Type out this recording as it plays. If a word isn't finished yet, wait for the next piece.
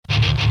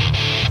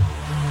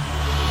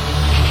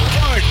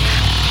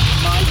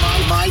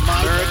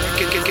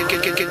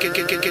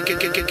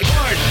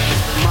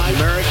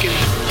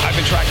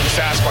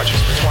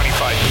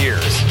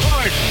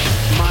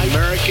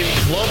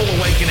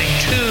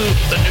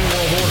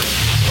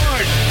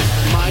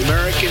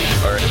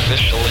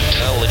artificial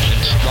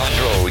intelligence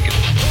android.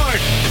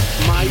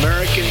 My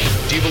American,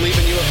 do you believe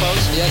in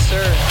UFOs? Yes,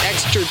 sir.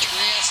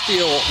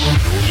 Extraterrestrial.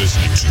 You're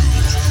listening to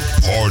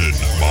Pardon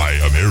My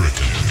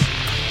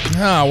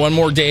American. One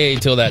more day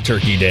till that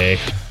turkey day.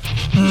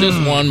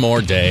 Just one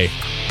more day.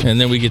 And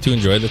then we get to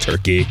enjoy the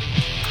turkey.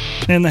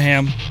 And the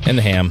ham. And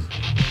the ham.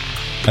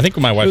 I think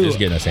my wife is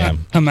getting us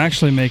ham. I'm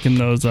actually making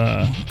those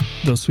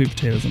sweet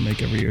potatoes I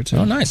make every year, too.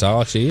 Oh, nice.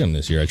 I'll actually eat them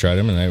this year. I tried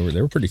them, and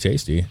they were pretty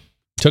tasty.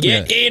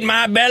 Get in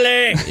my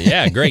belly.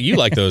 Yeah, Greg, you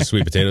like those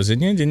sweet potatoes,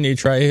 didn't you? Didn't you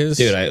try his?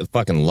 Dude, I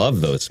fucking love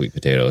those sweet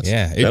potatoes.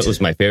 Yeah. That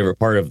was my favorite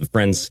part of the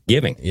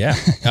Friendsgiving. Yeah.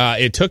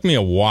 It took me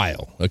a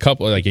while, a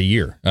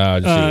year.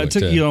 It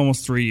took you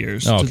almost 3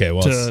 years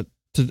to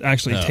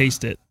actually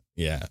taste it.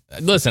 Yeah.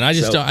 Listen, I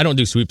don't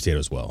do sweet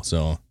potatoes well,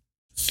 so.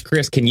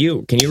 Chris, can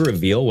you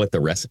reveal what the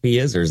recipe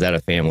is, or is that a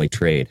family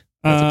trade?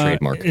 That's a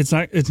trademark.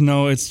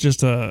 It's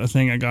just a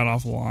thing I got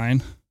off the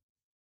line.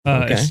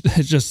 Okay.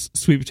 It's just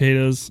sweet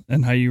potatoes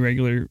and how you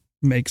regularly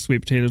make sweet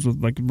potatoes with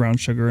like brown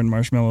sugar and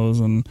marshmallows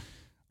and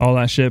all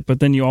that shit. But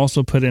then you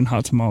also put in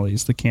hot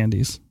tamales, the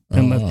candies,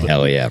 and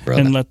hell yeah,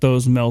 brother, and let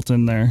those melt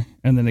in there,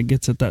 and then it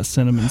gets at that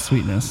cinnamon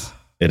sweetness.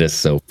 It is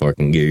so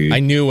fucking good. I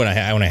knew when I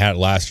had it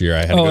last year,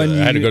 I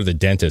had to go to the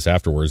dentist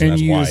afterwards, and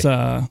that's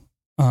why.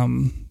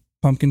 Use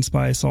pumpkin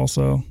spice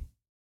also,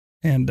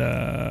 and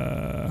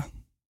one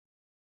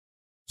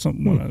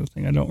other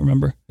thing I don't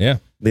remember. Yeah,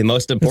 the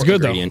most important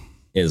ingredient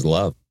is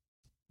love.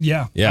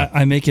 Yeah.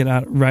 I make it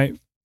out right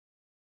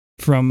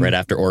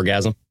after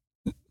orgasm.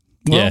 Well,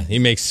 yeah, he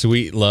makes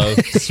sweet love,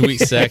 sweet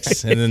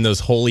sex, and then those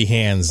holy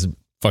hands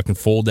fucking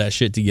fold that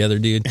shit together,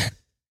 dude.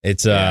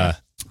 It's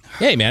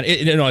hey man,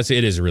 it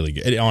is really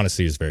good. It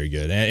honestly is very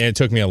good, and it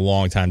took me a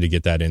long time to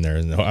get that in there,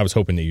 and I was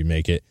hoping that you'd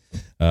make it.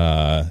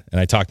 And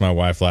I talked to my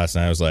wife last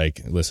night. I was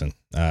like, listen,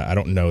 I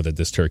don't know that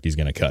this turkey's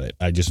going to cut it.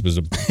 I just was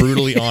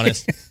brutally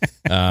honest,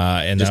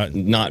 and just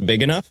not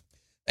big enough.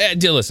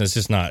 Listen,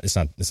 it's not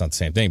the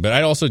same thing. But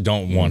I also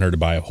don't want her to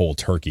buy a whole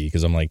turkey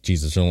because I'm like,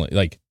 Jesus,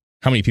 like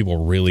how many people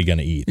are really going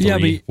to eat?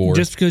 3, 4?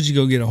 Just because you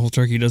go get a whole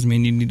turkey doesn't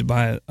mean you need to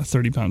buy a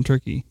 30-pound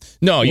turkey.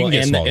 No, you can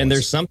get small and ones.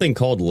 There's something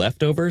called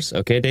leftovers.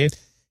 Okay, Dave.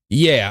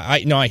 Yeah,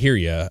 I hear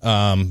you.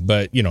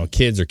 But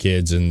kids are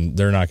kids, and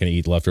they're not going to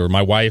eat leftovers.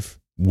 My wife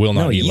will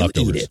not eat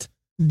leftovers. Eat it.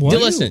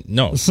 Listen,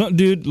 no,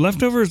 dude.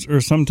 Leftovers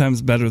are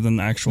sometimes better than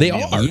the actual. They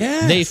meal. are.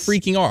 Yes. They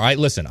freaking are. I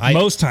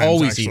most times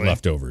always actually. eat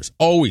leftovers.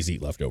 Always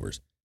eat leftovers.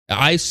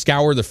 I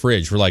scour the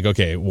fridge for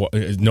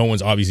no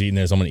one's obviously eating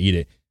this. I'm going to eat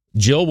it.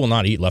 Jill will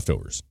not eat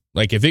leftovers.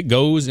 Like if it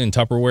goes in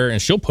Tupperware,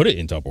 and she'll put it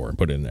in Tupperware and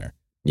put it in there.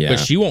 Yeah, but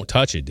she won't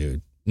touch it,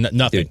 dude.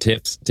 Nothing. Dude,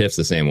 Tiff's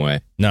the same way.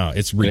 No,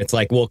 it's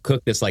like we'll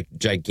cook this like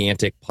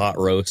gigantic pot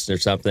roast or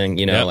something,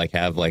 like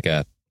have like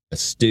a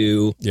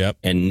stew. Yep.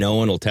 And no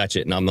one will touch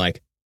it. And I'm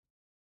like,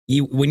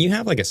 when you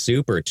have like a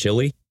soup or a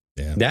chili,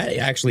 that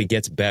actually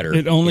gets better.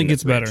 It only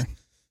gets better.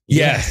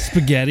 Yeah.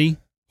 Spaghetti.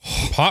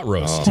 Pot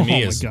roast to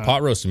me is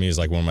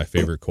like one of my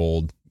favorite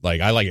cold. Like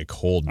I like it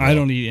cold. Bro. I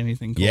don't eat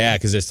anything cold. Yeah,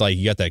 because it's like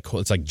you got that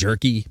cold. It's like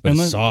jerky, but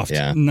it's soft.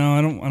 Yeah. No,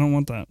 I don't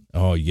want that.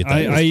 Oh, you get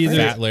that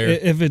fat layer.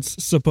 If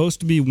it's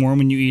supposed to be warm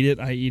when you eat it,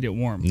 I eat it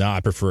warm. No,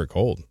 I prefer it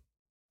cold.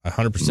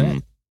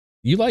 100%.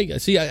 You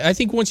see, I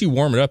think once you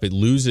warm it up, it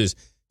loses.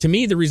 To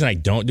me, the reason I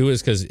don't do it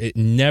is because it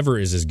never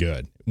is as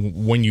good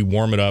when you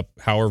warm it up.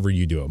 However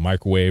you do it,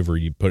 microwave or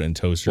you put it in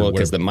toaster. Well,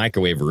 because the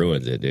microwave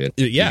ruins it, dude.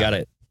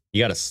 Yeah.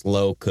 You gotta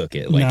slow cook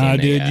it. Nah,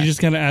 dude, you just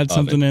gotta add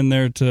something in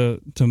there to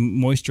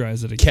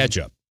moisturize it again.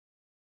 Ketchup,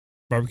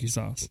 barbecue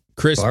sauce.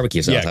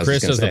 Barbecue sauce. Yeah,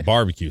 Chris does the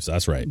barbecue sauce.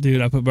 That's right,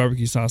 dude. I put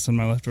barbecue sauce in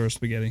my leftover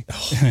spaghetti.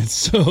 It's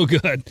so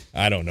good.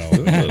 I don't know.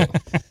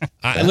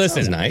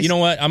 Listen, nice. You know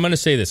what? I'm gonna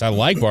say this. I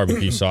like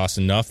barbecue sauce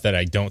enough that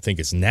I don't think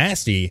it's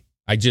nasty.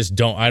 I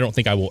don't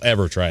think I will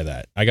ever try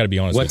that. I got to be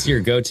honest. What's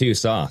your go-to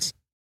sauce?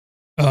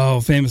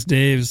 Oh, Famous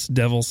Dave's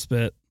Devil's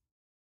Spit.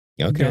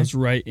 Okay, goes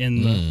right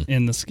in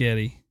the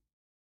sketty.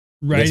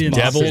 Right in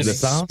Devil's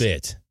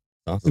Spit.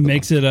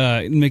 Makes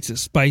it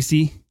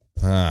spicy.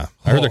 I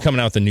heard they're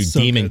coming out with a new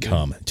Demon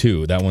Cum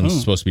too. That one's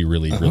supposed to be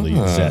really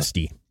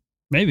zesty.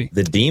 Maybe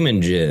the demon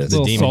jizz.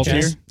 The demon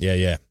jizz.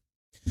 Yeah.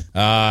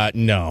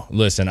 No,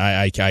 listen,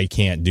 I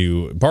can't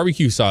do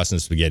barbecue sauce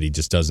and spaghetti.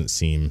 Just doesn't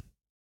seem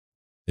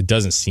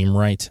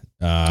right.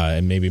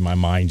 And maybe my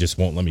mind just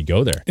won't let me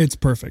go there. It's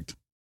perfect.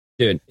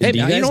 Dude, hey,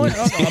 you know what?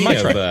 I might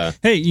try.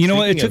 Hey, you know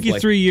what? It took you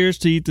 3 years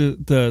to eat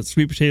the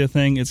sweet potato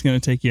thing. It's going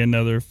to take you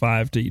another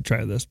 5 to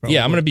try this. Probably.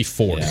 Yeah, I'm going to be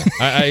 40. Yeah.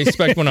 I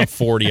expect when I'm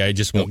 40, I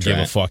just won't give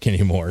a fuck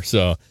anymore.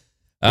 So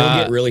he'll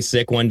get really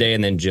sick one day,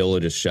 and then Jill will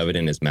just shove it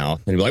in his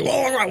mouth and be like,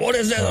 "Whoa, what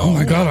is that? Oh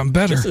my god, I'm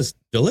better. This is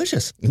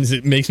delicious.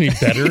 It makes me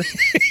better."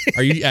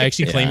 Are you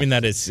actually claiming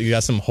that you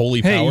got some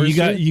holy powers?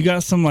 You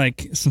got some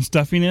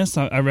stuffiness.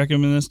 I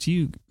recommend this to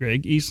you,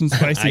 Greg. Eat some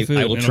spicy food.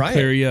 I will try it'll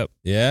clear you up.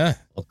 Yeah.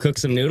 I'll cook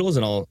some noodles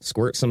and I'll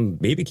squirt some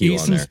BBQ on there. Eat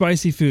some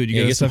spicy food.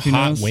 You get some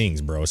hot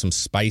wings, bro. Some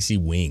spicy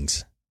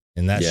wings,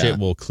 and that shit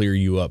will clear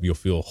you up. You'll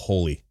feel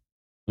holy.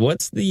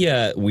 What's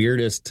the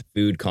weirdest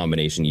food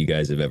combination you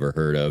guys have ever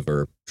heard of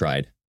or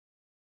tried?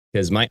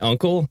 Because my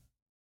uncle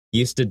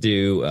used to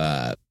do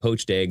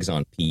poached eggs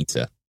on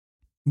pizza.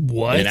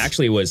 What? And it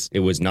actually was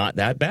not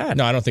that bad.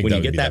 No, I don't think when that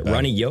you would get be that that bad.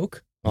 runny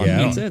yolk on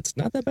Yeah, I pizza, it's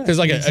not that bad. Because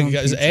like Eggs on an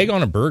pizza. egg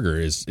on a burger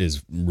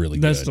is really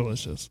That's good.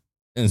 delicious.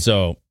 And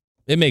so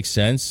it makes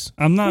sense.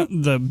 I'm not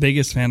the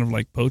biggest fan of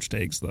like poached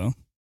eggs though.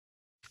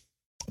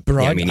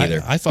 Bro, Yeah, me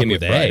neither. I fuck Give me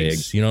with a fried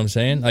eggs. egg. You know what I'm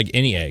saying? Like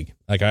any egg.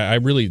 Like I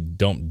really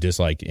don't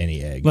dislike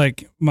any egg.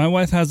 Like my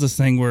wife has this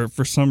thing where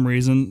for some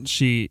reason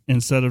she,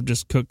 instead of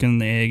just cooking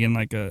the egg in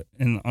like on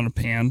a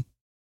pan,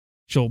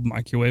 she'll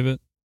microwave it.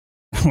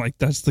 I'm like,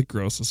 that's the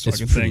grossest It's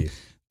fucking pretty- thing.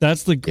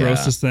 That's the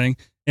grossest thing.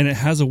 And it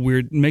has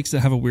makes it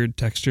have a weird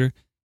texture.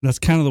 That's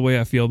kind of the way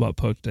I feel about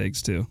poached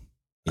eggs too.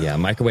 Yeah,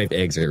 microwaved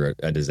eggs are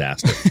a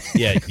disaster.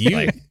 Yeah,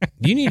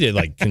 you need to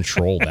like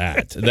control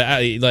that.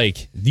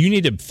 Like you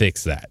need to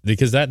fix that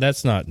because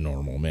that's not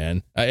normal,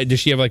 man. Does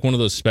she have like one of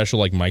those special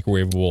like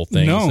microwavable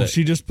things? No,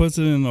 she just puts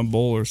it in a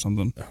bowl or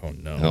something. Oh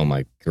no. Oh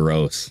my,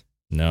 gross.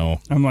 No.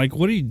 I'm like,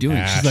 what are you doing?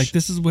 Ash. She's like,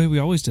 this is the way we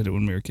always did it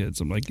when we were kids.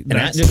 I'm like, And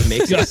that just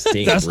makes it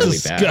stink that's really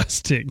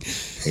disgusting.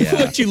 bad. Yeah.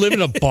 What, you live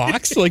in a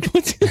box? Like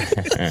what's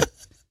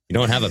You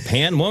don't have a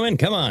pan, woman?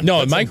 Come on. No, a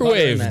Put some butter in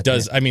microwave that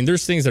does. pan. I mean,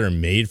 there's things that are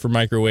made for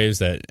microwaves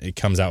that it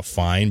comes out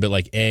fine, but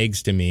like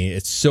eggs to me,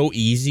 it's so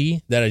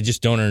easy that I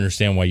just don't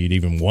understand why you'd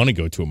even want to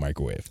go to a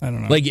microwave. I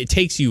don't know. Like it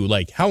takes you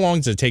like how long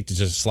does it take to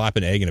just slap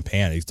an egg in a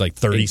pan? It's like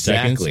 30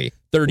 Exactly. seconds.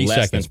 30 Less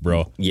seconds, than-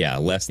 bro. Yeah,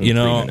 less than You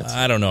 3 know, minutes.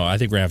 I don't know. I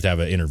think we're gonna have to have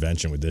an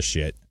intervention with this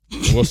shit.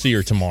 We'll see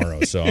her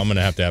tomorrow, so I'm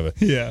gonna have to have a.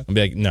 Yeah. I'll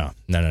be like, no.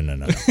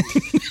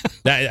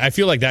 That I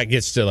feel like that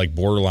gets to like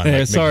borderline Hey,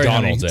 like sorry,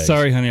 McDonald's honey. eggs.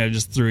 Sorry, honey. I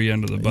just threw you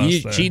under the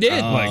bus. there. She did.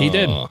 Oh. He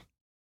did.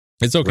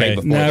 It's okay. Right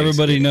before Now they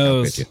everybody spit it out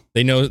knows. with you.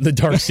 They know the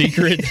dark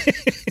secret.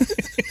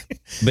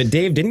 But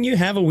Dave, didn't you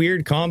have a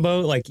weird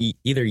combo? Like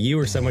either you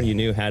or someone you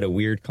knew had a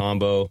weird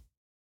combo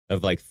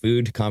of like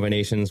food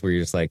combinations where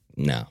you're just like,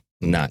 no,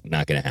 not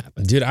going to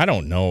happen. Dude, I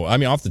don't know. I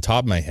mean, off the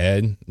top of my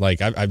head,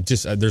 like I've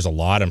just there's a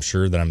lot I'm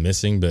sure that I'm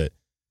missing, but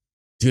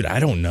dude, I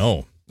don't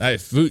know.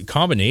 Food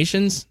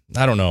combinations,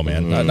 I don't know,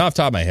 man. Not off the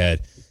top of my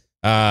head.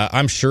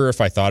 I'm sure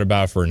if I thought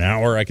about it for an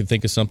hour, I could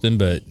think of something,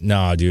 but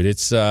nah, dude,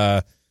 it's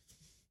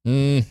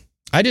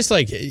I just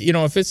like, you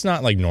know, if it's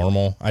not like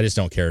normal, I just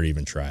don't care to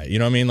even try it. You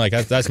know what I mean? Like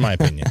that's my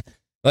opinion.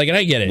 Like, and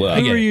I get it. Well, I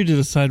Who get are it. you to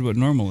decide what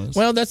normal is?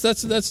 Well, that's the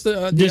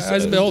Just,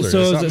 eyes of the beholder. So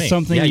That's is not it me.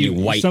 something Yeah, you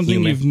white something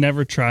human. you've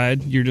never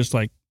tried? You're just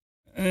like,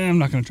 I'm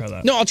not going to try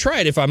that. No, I'll try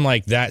it if I'm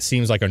like that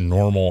seems like a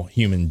normal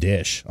human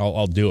dish.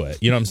 I'll do it.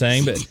 You know what I'm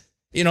saying? But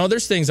you know,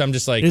 there's things I'm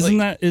just like, Isn't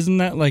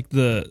that like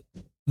the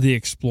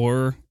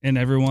explorer in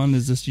everyone?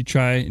 Is this you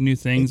try new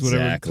things,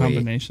 whatever the Exactly.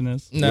 combination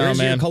is? no, Where's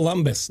man. your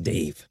Columbus,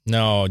 Dave?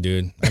 No,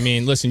 dude. I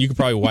mean, listen, you could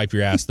probably wipe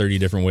your ass 30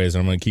 different ways,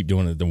 and I'm going to keep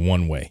doing it the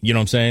one way. You know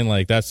what I'm saying?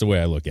 Like, that's the way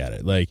I look at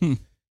it. Like,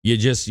 you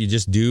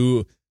just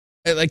do.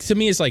 Like, to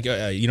me, it's like,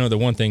 you know, the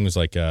one thing was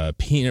like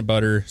peanut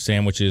butter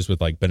sandwiches with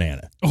like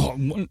banana. Oh,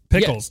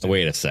 pickles.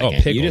 Wait a second.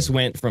 pickle. You just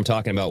went from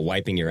talking about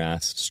wiping your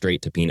ass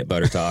straight to peanut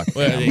butter talk.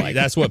 Well, I'm like,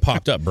 that's what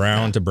popped up.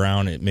 Brown to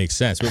brown, it makes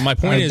sense. But my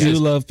point I is, do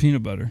love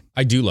peanut butter.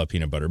 I do love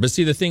peanut butter. But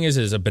see, the thing is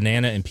a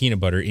banana and peanut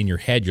butter in your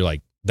head, you're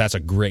like, that's a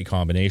great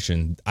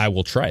combination. I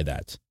will try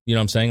that. You know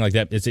what I'm saying? Like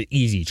that, it's an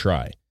easy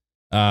try.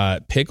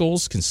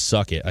 Pickles can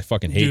suck it. I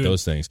fucking hate Dude,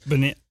 those things.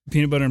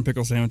 Peanut butter and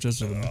pickle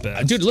sandwiches are the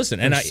best. Dude, listen,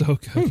 They're and so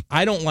good.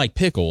 I don't like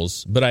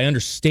pickles, but I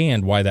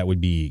understand why that would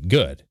be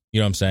good.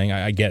 You know what I'm saying?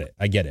 I get it.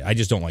 I get it. I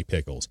just don't like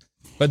pickles.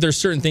 But there's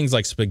certain things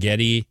like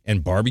spaghetti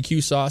and barbecue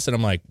sauce, and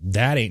I'm like,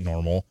 that ain't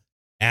normal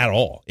at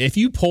all. If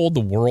you polled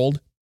the world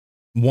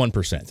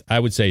 1%, I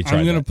would say try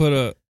I'm that.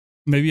 gonna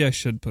maybe I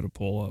should put a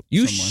poll up.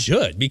 You somewhere.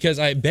 should, because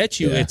I bet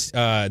you it's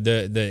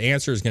the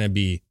answer is going to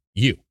be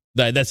you.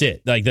 That's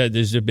it. Like that.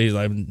 There's just be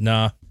like,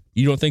 nah.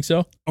 You don't think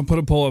so? I'll put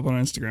a poll up on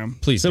Instagram.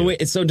 Please. so do.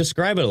 wait, so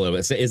describe it a little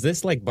bit. So is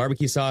this like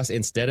barbecue sauce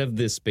instead of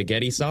the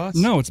spaghetti sauce?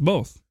 No, it's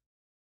both.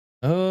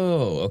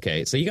 Oh,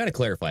 okay. So you got to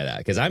clarify that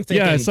because I'm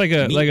thinking Yeah, it's like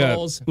a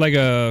meatballs,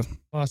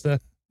 pasta.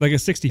 like a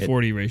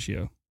 60-40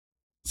 ratio.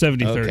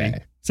 70-30.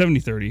 Okay.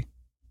 70-30.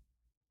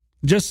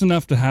 Just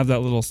enough to have that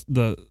little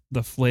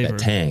the flavor. That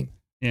tang.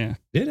 Yeah.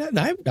 Dude,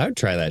 I would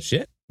try that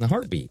shit in a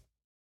heartbeat.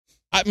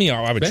 I mean,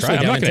 I would Especially try.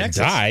 I'm down not in going to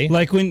Texas. die.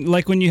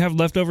 Like when you have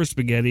leftover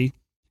spaghetti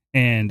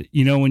and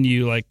you know when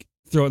you like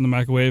throw it in the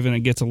microwave and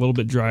it gets a little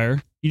bit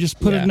drier, you just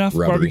put Yeah, enough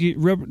rubbery.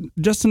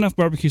 just enough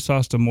barbecue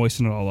sauce to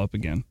moisten it all up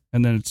again.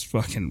 And then it's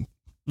fucking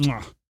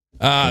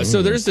mwah.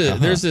 So there's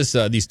this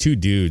these two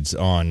dudes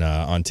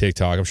on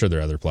TikTok. I'm sure there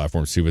are other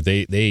platforms too, but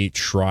they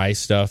try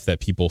stuff that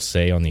people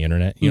say on the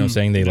internet. You know what I'm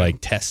saying? They like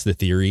test the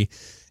theory.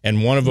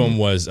 And one of them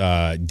was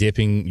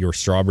dipping your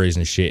strawberries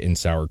and shit in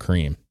sour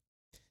cream.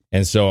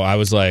 And so I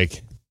was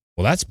like,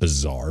 well, that's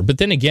bizarre. But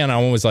then again,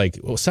 I was like,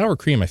 well, sour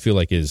cream I feel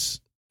like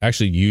is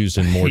actually used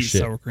in more hate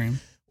shit. sour cream.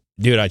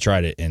 Dude, I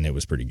tried it and it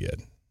was pretty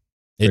good.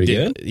 Pretty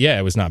good? Yeah,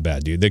 it was not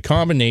bad, dude. The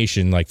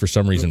combination, like, for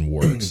some reason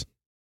works.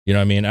 You know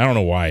what I mean? I don't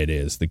know why it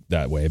is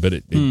that way, but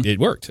it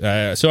worked.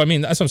 So, I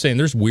mean, that's what I'm saying.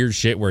 There's weird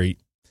shit where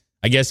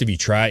I guess if you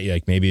try it,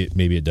 like, maybe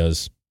it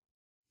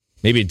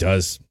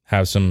does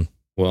have some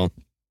Well,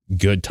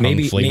 good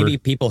tongue flavor. Maybe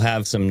people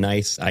have some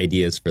nice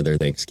ideas for their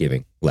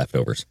Thanksgiving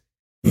leftovers.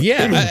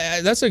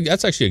 Yeah, that's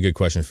actually a good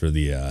question for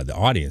the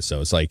audience. So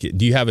it's like,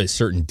 do you have a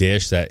certain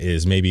dish that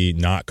is maybe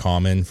not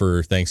common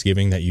for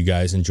Thanksgiving that you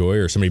guys enjoy,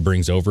 or somebody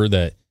brings over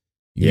that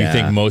you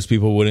think most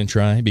people wouldn't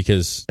try?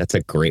 Because that's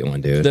a great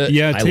one, dude.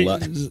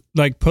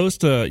 Like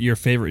post your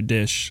favorite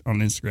dish on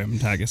Instagram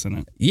and tag us in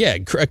it. Yeah,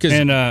 and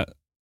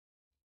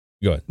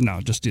go ahead.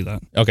 No, just do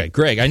that. Okay,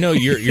 Greg, I know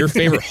your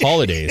favorite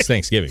holiday is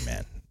Thanksgiving,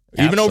 man.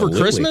 Even over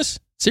Christmas?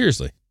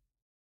 Seriously.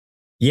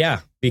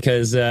 Yeah,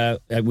 because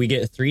we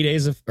get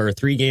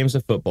 3 games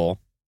of football.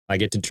 I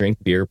get to drink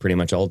beer pretty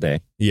much all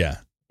day. Yeah,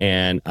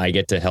 and I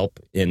get to help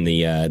in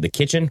the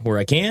kitchen where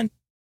I can.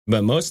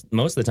 But most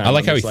of the time, I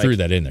like how he threw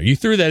that in there. You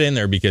threw that in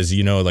there because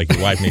like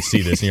your wife may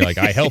see this, and you're like,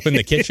 I help in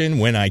the kitchen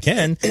when I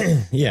can.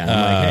 Yeah,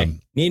 I'm like,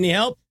 hey, need any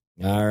help?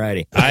 All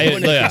righty. I go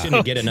in the kitchen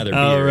to get another beer.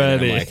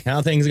 Already. I'm like,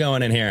 how things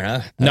going in here,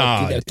 huh?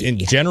 Nah, in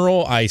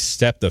general, I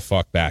step the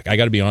fuck back. I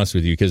got to be honest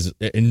with you, because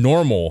in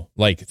normal,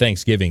 like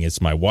Thanksgiving,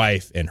 it's my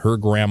wife and her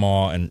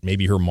grandma and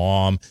maybe her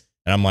mom.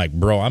 And I'm like,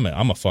 bro, I'm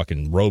a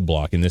fucking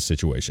roadblock in this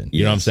situation.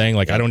 You know what I'm saying?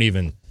 Like,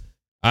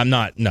 I'm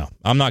not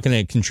going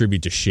to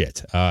contribute to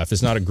shit. If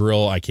it's not a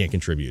grill, I can't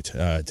contribute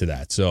to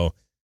that. So,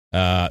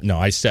 no,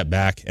 I step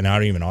back and I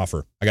don't even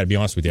offer. I got to be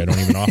honest with you. I don't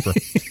even offer.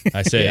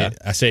 I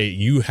say,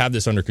 you have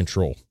this under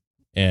control.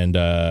 And,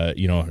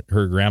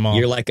 her grandma.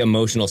 You're like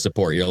emotional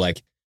support. You're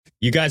like,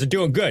 you guys are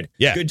doing good.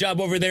 Yeah. Good job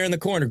over there in the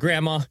corner,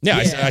 Grandma. Yeah.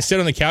 I sit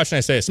on the couch and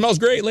I say, it smells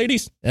great,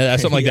 ladies.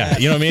 Something like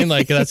that. You know what I mean?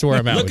 Like, that's where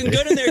I'm at. Looking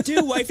good in there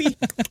too, wifey.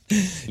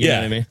 You know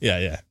what I mean?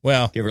 Yeah.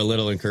 Well, give her a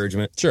little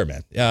encouragement. Sure,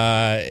 man.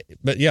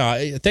 But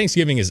yeah,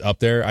 Thanksgiving is up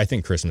there. I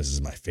think Christmas is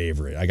my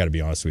favorite. I got to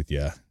be honest with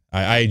you.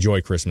 I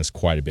enjoy Christmas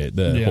quite a bit,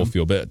 the whole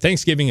feel. But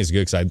Thanksgiving is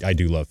good because I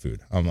do love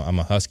food. I'm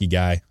a husky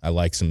guy. I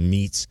like some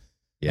meats.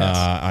 Yes,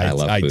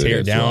 I tear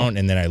it down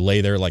and then I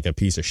lay there like a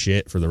piece of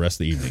shit for the rest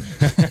of the evening.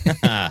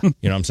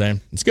 You know what I'm saying?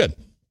 It's good.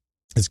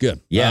 It's good.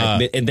 Yeah,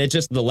 and then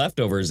just the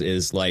leftovers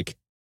is like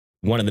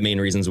one of the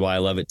main reasons why I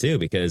love it too,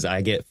 because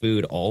I get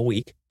food all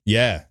week.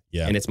 Yeah.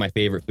 And it's my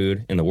favorite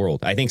food in the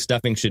world. I think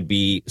stuffing should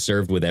be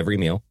served with every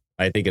meal.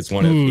 I think it's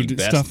one of the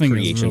best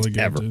creations really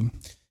ever. Dude.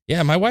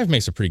 Yeah, my wife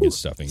makes a pretty good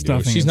stuffing.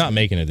 Dude. She's not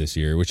making it this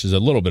year, which is a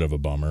little bit of a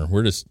bummer.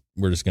 We're just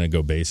going to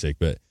go basic,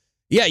 but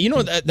yeah,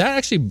 that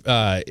actually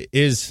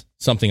is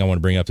something I want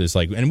to bring up. Is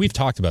like, and we've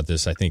talked about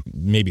this, I think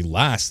maybe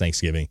last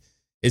Thanksgiving.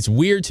 It's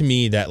weird to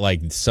me that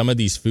like some of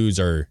these foods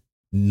are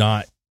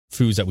not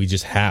foods that we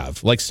just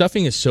have. Like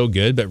stuffing is so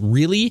good, but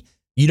really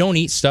you don't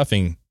eat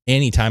stuffing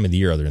any time of the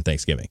year other than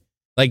Thanksgiving.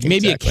 Like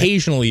maybe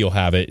occasionally you'll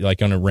have it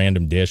like on a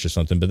random dish or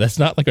something, but that's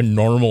not like a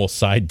normal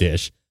side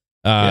dish.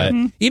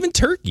 Even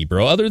turkey,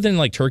 bro. Other than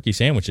like turkey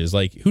sandwiches,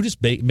 like who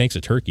just makes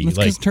a turkey? That's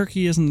because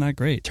turkey isn't that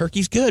great.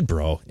 Turkey's good,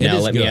 bro. Now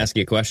let me ask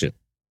you a question.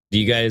 Do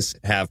you guys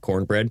have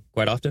cornbread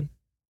quite often?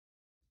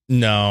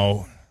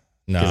 No.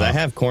 Because I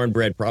have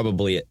cornbread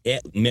probably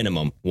at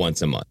minimum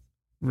once a month.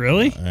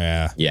 Really?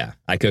 Yeah.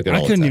 I cook it all the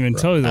time. I couldn't even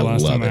tell you the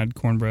last time it. I had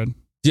cornbread.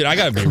 Dude, I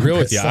gotta be real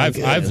with you.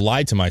 I've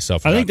lied to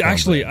myself. I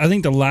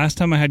think the last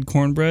time I had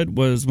cornbread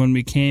was when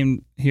we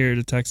came here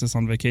to Texas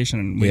on vacation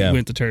and we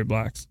went to Terry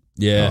Black's.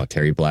 Yeah. Oh,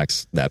 Terry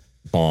Black's, that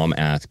bomb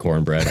ass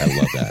cornbread. I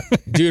love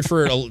that. Dude,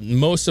 for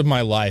most of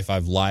my life,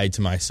 I've lied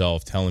to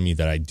myself telling me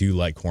that I do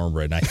like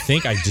cornbread. And I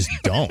think I just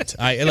don't.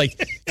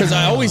 Because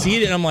I always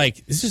eat it and I'm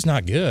like, this is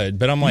not good.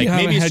 But I'm like,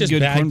 maybe it's just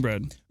good bad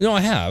cornbread. No,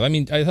 I have. I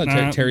mean, I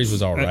thought Terry's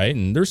was all right.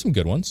 And there's some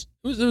good ones.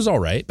 It was all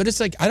right. But it's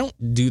like, I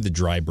don't do the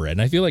dry bread.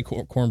 And I feel like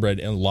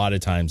cornbread a lot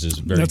of times is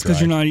very That's because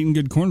dry. you're not eating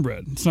good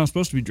cornbread. It's not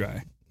supposed to be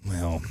dry.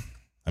 Well,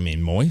 I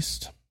mean,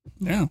 moist.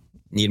 Yeah.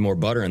 Need more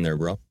butter in there,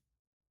 bro.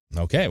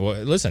 Okay, well,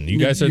 listen, you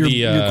guys are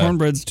your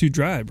cornbread's too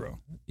dry, bro.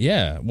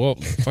 Yeah, well,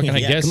 fucking, I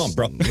guess. Come on,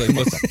 bro.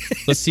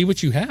 Let's see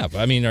what you have.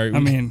 I mean,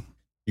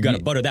 you got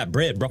to butter that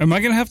bread, bro. Am I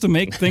gonna have to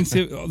make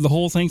the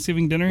whole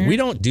Thanksgiving dinner here? We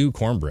don't do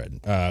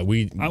cornbread.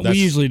 We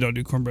usually don't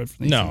do cornbread for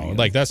Thanksgiving. No,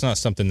 like that's not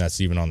something that's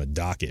even on the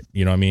docket.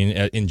 You know what I mean?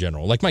 In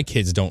general, like my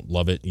kids don't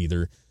love it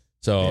either.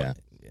 So.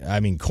 I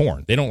mean,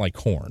 corn. They don't like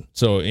corn.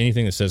 So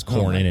anything that says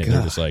corn in it,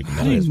 they're just like,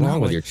 what is wrong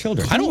with your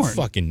children? I don't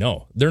fucking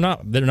know. They're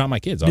not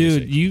my kids, obviously.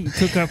 Dude, you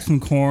cook up some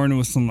corn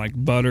with some like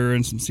butter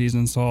and some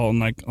seasoned salt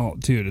and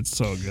dude, it's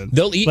so good.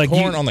 They'll eat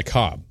corn on the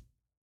cob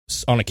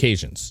on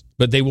occasions,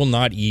 but they will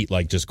not eat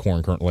like just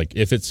corn. Like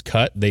if it's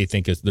cut, they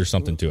think there's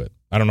something to it.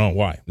 I don't know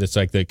why. It's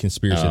like the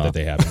conspiracy that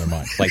they have in their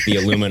mind. Like the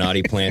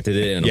Illuminati planted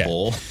it in a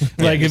bowl.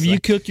 Like if you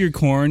cook your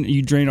corn,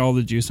 you drain all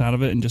the juice out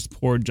of it and just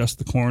pour just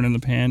the corn in the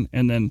pan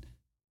and then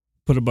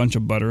put a bunch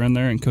of butter in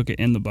there and cook it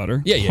in the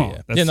butter. Yeah.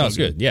 It's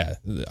good. Yeah.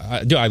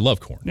 I love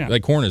corn. Yeah.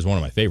 Like corn is one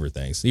of my favorite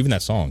things. Even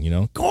that song,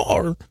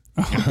 corn.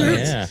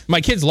 Yeah. My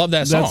kids love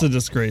that song. That's a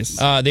disgrace.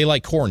 They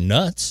like corn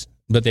nuts,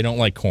 but they don't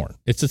like corn.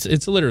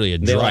 It's literally a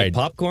dried. They like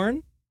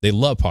popcorn? They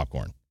love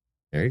popcorn.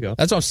 There you go.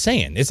 That's what I'm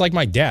saying. It's like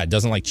my dad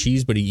doesn't like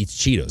cheese, but he eats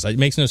Cheetos. It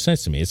makes no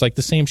sense to me. It's like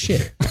the same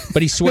shit.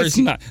 But he swears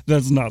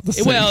that's not the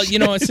same. Well,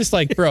 it's just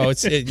like, bro,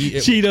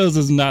 Cheetos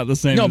is not the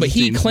same. No, but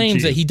he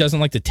claims that he doesn't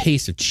like the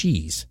taste of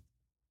cheese.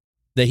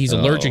 that he's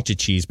allergic to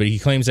cheese, but he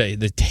claims that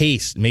the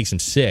taste makes him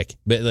sick.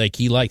 But like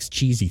he likes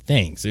cheesy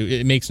things.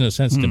 It makes no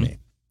sense to me.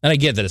 And I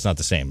get that it's not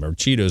the same. Or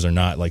Cheetos are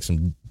not like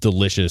some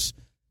delicious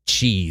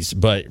cheese,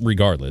 but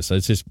regardless,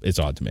 it's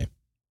odd to me.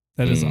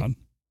 That is odd.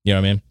 You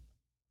know what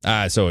I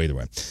mean? So either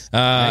way,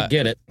 I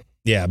get it.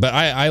 Yeah, but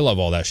I love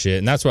all that shit,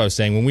 and that's what I was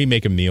saying. When we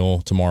make a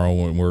meal tomorrow,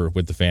 when we're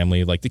with the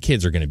family, like the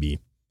kids are gonna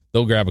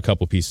they'll grab a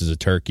couple pieces of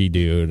turkey,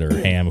 dude, or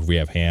ham if we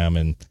have ham,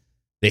 and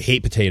they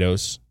hate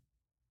potatoes.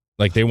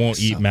 Like they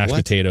won't eat mashed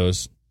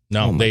potatoes.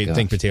 No, they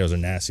think potatoes are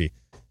nasty.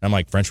 I'm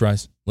like, French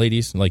fries,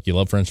 ladies, like you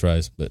love French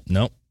fries, but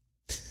no.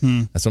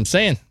 That's what I'm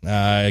saying.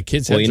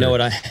 Kids. Well, you know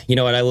what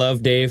I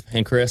love, Dave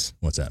and Chris?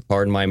 What's that?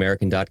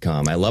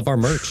 PardonMyAmerican.com. I love our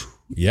merch.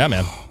 Yeah,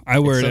 man. I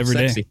wear it every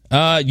day.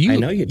 I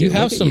know you do. You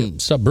have some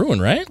Sub Brewing,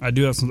 right? I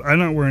do have some. I'm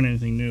not wearing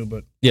anything new,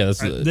 but yeah,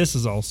 this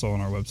is also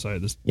on our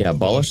website.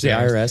 Abolish the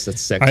IRS.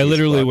 That's sexy. I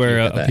literally wear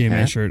a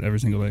PMA shirt every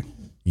single day.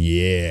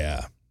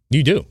 Yeah,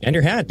 you do. And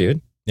your hat,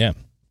 dude. Yeah.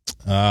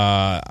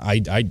 I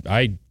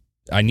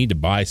need to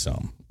buy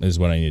some. Is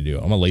what I need to do.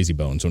 I'm a lazy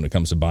bones when it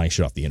comes to buying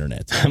shit off the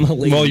internet. I'm a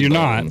lazy Well, you're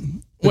not.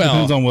 It Well,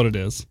 depends on what it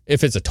is.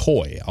 If it's a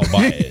toy, I'll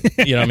buy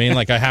it. You know what I mean?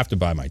 Like I have to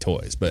buy my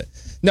toys. But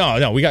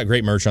no, we got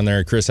great merch on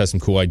there. Chris has some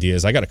cool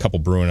ideas. I got a couple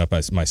brewing up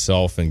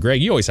myself. And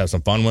Greg, you always have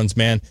some fun ones,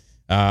 man.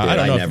 I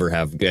don't know. I never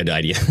have good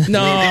ideas.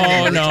 No.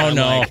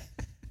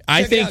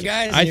 I think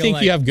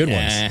like, you have good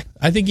ones.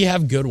 I think you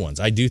have good ones.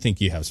 I do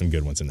think you have some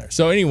good ones in there.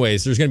 So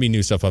anyways, there's going to be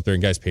new stuff up there.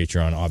 And guys,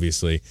 Patreon,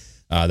 obviously.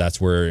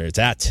 That's where it's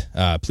at.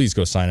 Please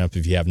go sign up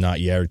if you have not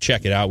yet, or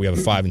check it out. We have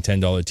a $5 and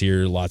 $10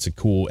 tier. Lots of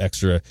cool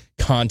extra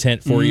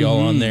content for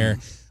y'all on there.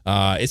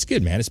 It's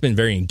good, man. It's been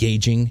very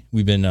engaging.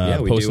 We've been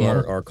we posting do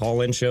our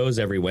call-in shows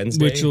every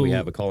Wednesday. We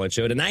have a call-in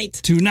show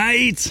tonight.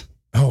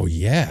 Oh,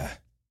 yeah.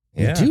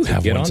 We do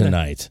have one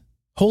tonight.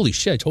 Holy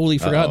shit, I totally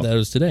forgot that it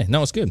was today.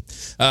 No, it's good.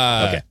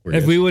 Okay,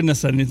 if we wouldn't have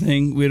said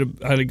anything,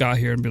 I'd have got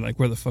here and been like,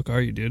 where the fuck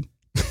are you, dude?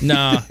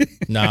 Nah.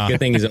 Good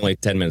thing he's only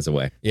 10 minutes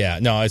away. Yeah,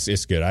 no,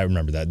 it's good. I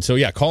remember that. So,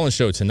 yeah, call-in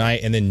show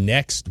tonight, and then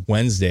next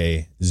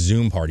Wednesday,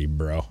 Zoom party,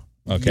 bro.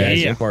 Okay?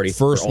 Yeah, Zoom party.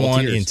 First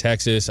one tiers. in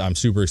Texas. I'm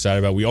super excited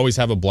about it. We always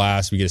have a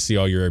blast. We get to see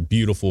all your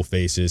beautiful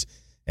faces.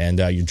 And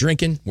you're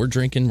drinking. We're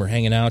drinking. We're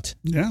hanging out.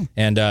 Yeah.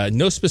 And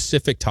no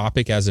specific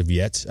topic as of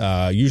yet.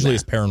 Usually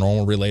it's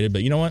paranormal related,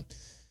 but you know what?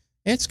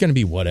 It's going to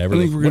be whatever. I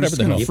think we're going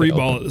to free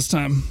ball open. at this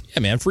time.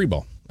 Yeah, man, free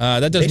ball.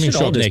 That doesn't mean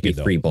show up naked,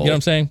 though. Free ball. You know what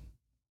I'm saying?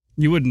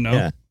 You wouldn't know.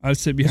 Yeah. I'd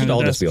sit behind the all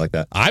desk. just be like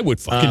that. I would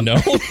fucking know.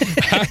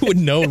 I would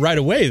know right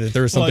away that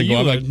there was something going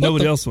on. Like,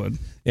 nobody else would.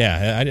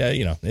 Yeah,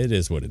 it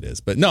is what it is.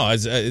 But no,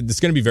 it's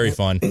going to be very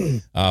fun.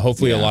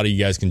 Hopefully, a lot of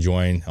you guys can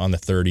join on the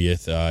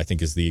 30th. I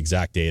think is the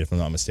exact date, if I'm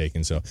not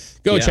mistaken. So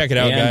go check it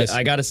out, guys.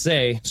 I got to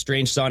say,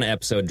 Strange Sauna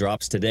episode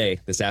drops today.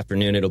 This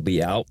afternoon, it'll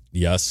be out.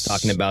 Yes.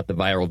 Talking about the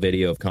viral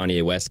video of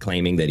Kanye West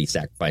claiming that he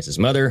sacrificed his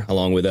mother,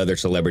 along with other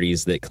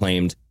celebrities that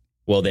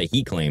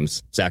he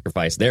claims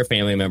sacrificed their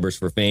family members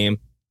for fame.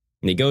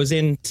 And he goes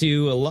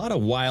into a lot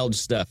of wild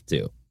stuff,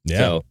 too. Yeah.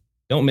 So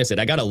don't miss it.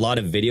 I got a lot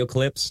of video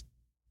clips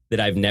that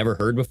I've never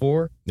heard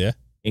before. Yeah.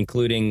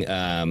 Including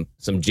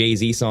some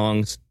Jay-Z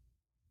songs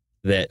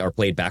that are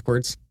played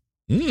backwards.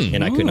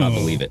 And I could not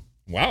believe it.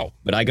 Wow.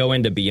 But I go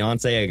into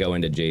Beyonce, I go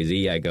into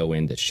Jay-Z, I go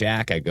into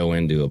Shaq, I go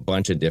into a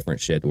bunch of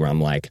different shit where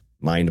I'm like,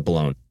 mind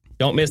blown.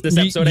 Don't miss this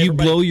episode, You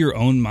everybody. blow your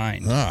own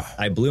mind.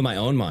 I blew my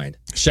own mind.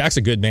 Shaq's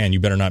a good man.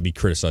 You better not be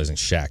criticizing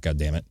Shaq,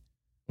 goddammit.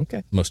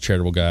 Okay. Most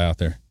charitable guy out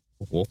there.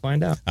 We'll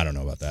find out. I don't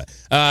know about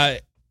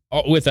that.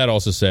 With that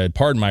also said,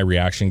 Pardon My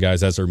Reaction, guys.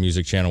 That's our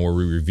music channel where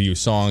we review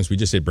songs. We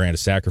just did Brand of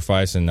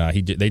Sacrifice, and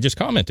they just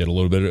commented a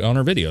little bit on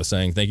our video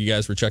saying, thank you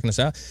guys for checking us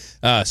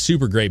out.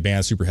 Super great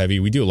band, super heavy.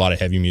 We do a lot of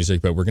heavy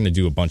music, but we're going to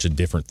do a bunch of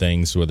different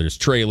things, whether it's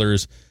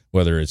trailers,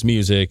 whether it's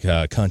music,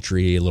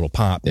 country, a little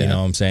pop, you know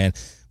what I'm saying?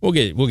 We'll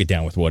get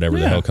down with whatever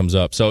the hell comes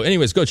up. So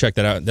anyways, go check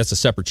that out. That's a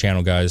separate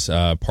channel, guys.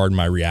 Pardon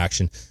My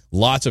Reaction.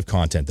 Lots of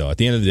content, though. At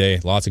the end of the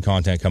day, lots of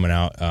content coming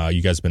out.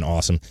 You guys have been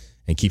awesome.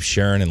 And keep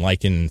sharing and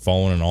liking and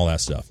following and all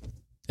that stuff.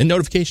 And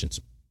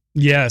notifications.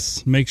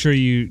 Yes. Make sure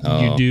you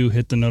do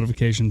hit the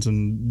notifications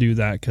and do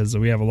that, because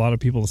we have a lot of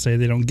people say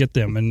they don't get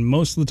them. And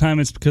most of the time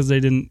it's because they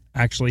didn't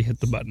actually hit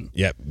the button.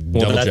 Yep.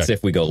 Well, that's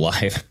if we go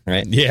live,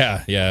 right?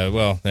 Yeah.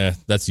 Well,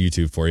 that's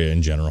YouTube for you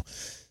in general.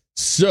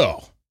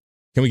 So,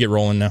 can we get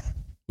rolling now?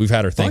 We've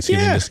had our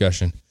Thanksgiving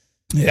discussion.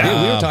 Yeah,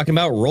 dude, we were talking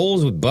about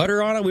rolls with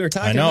butter on it. We were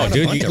talking about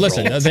a bunch of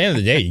listen, rolls. at the end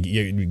of the day,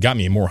 you got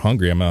me more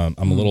hungry. I'm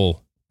a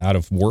little out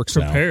of works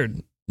now.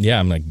 Prepared. Yeah,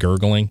 I'm like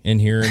gurgling in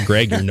here.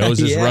 Greg, your nose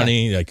is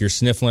running. Like you're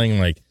sniffling.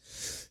 Like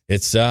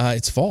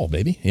it's fall,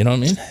 baby. You know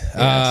what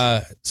I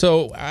mean?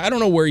 So I don't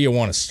know where you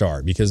want to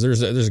start, because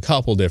there's a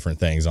couple different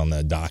things on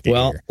the docket.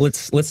 Well, here.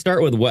 let's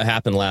start with what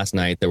happened last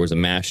night. There was a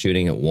mass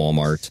shooting at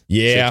Walmart.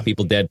 Yeah. 6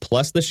 people dead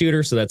plus the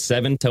shooter, so that's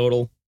 7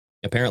 total.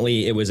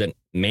 Apparently, it was a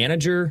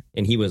manager,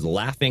 and he was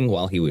laughing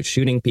while he was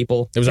shooting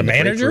people. It was a in the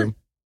break manager? room.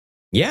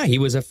 Yeah, he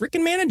was a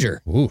freaking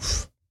manager.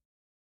 Oof.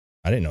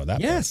 I didn't know that.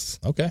 Yes.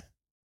 Part. Okay.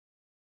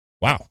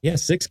 Wow. Yeah,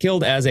 6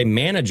 killed as a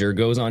manager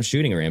goes on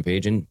shooting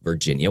rampage in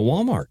Virginia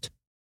Walmart.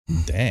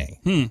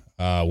 Dang.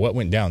 What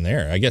went down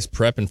there? I guess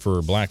prepping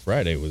for Black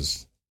Friday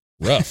was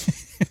rough.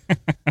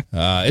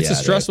 It's a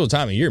stressful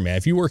time of year, man.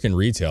 If you work in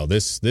retail,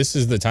 this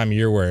is the time of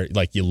year where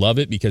like you love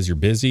it because you're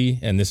busy,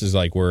 and this is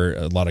like where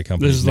a lot of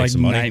companies make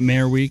some money.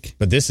 Nightmare week.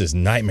 But this is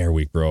nightmare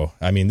week, bro.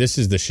 I mean, this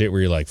is the shit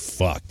where you're like,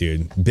 fuck,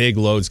 dude. Big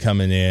loads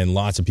coming in,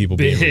 lots of people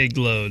big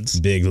loads.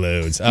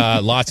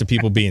 Lots of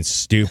people being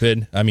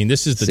stupid. I mean,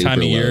 this is the time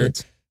of year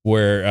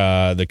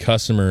where the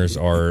customers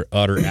are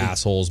utter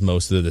assholes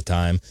most of the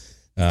time.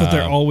 But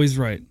they're always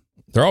right.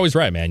 They're always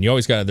right, man. You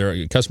always got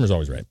their customers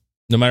always right.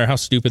 No matter how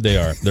stupid they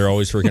are, they're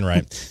always freaking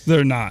right.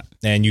 They're not.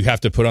 And you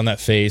have to put on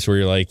that face where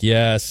you're like,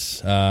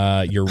 yes,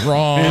 you're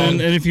wrong.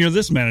 And if you're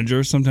this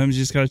manager, sometimes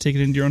you just got to take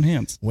it into your own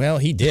hands. Well,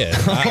 he did.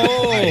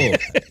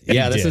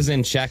 This is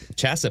in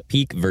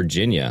Chesapeake,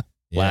 Virginia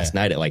last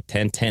night at like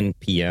 10:10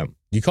 p.m.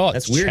 You call it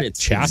That's weird. It's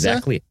Chassa?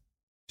 exactly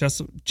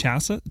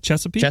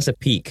Chesapeake?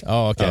 Chesapeake.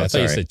 Oh, okay. I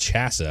thought you said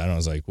Chassa. And I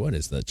was like, what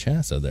is the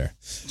Chassa there?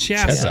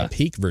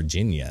 Chesapeake,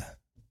 Virginia.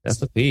 That's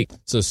the peak.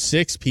 So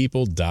 6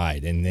 people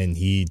died, and then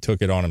he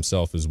took it on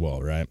himself as well,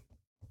 right?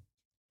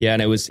 Yeah,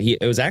 and it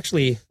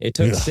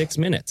took 6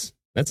 minutes.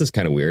 That's just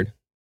kind of weird.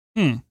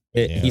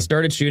 He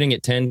started shooting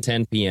at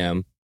 10:10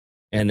 p.m.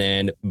 and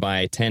then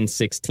by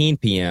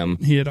 10:16 p.m.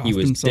 he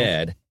was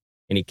dead,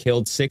 and he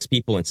killed 6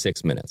 people in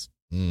 6 minutes.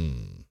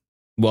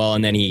 Well,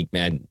 and then he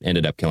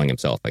ended up killing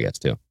himself, I guess,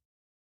 too.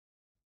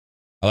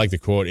 I like the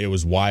quote. It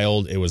was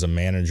wild. It was a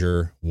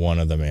manager, one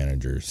of the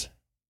managers.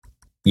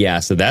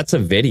 Yeah, so that's a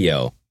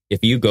video.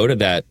 If you go to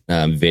that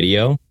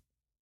video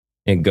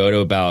and go to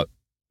about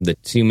the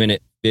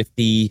 2-minute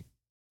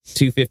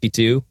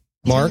 2:52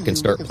 mark and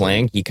start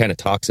playing, he kind of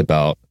talks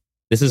about,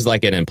 this is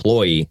like an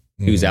employee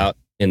who's out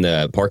in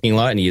the parking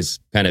lot and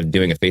he's kind of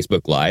doing a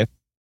Facebook Live.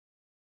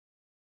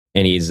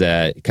 And he's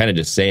kind of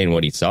just saying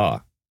what he saw.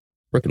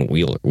 Freaking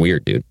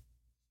weird, dude.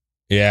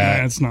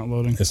 Yeah, it's not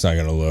loading. It's not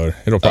going to load.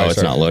 It'll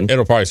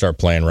probably start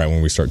playing right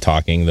when we start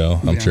talking, though.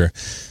 I'm sure.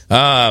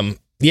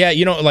 Yeah,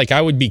 like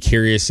I would be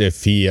curious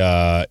if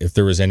if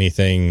there was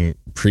anything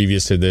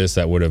previous to this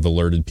that would have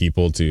alerted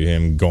people to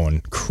him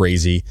going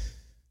crazy.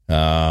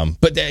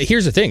 But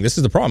here's the thing. This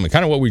is the problem.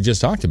 Kind of what we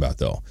just talked about,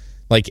 though.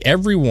 Like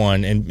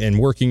everyone and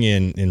working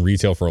in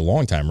retail for a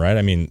long time, right?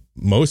 I mean,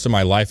 most of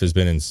my life has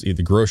been in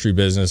either grocery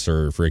business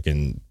or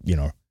freaking,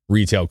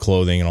 retail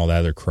clothing and all that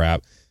other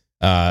crap.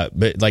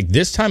 But like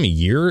this time of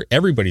year,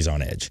 everybody's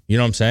on edge. You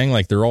know what I'm saying?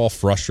 Like they're all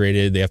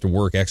frustrated. They have to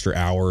work extra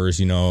hours,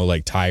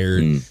 like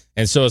tired.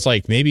 And so it's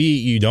like maybe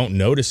you don't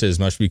notice as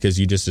much because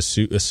you just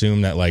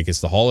assume that like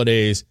it's the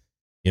holidays.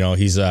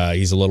 He's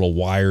a little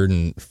wired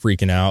and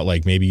freaking out.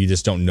 Like maybe you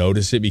just don't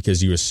notice it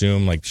because you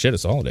assume like shit,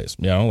 it's the holidays.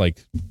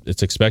 Like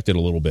it's expected a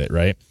little bit,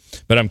 right?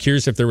 But I'm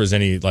curious if there was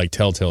any like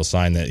telltale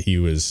sign that he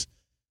was.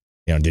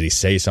 Did he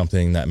say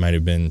something that might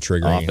have been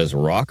triggering off his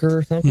rocker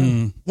or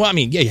something? Well, I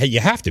mean, yeah, you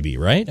have to be,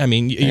 right? I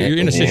mean, you're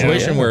in a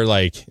situation where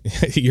like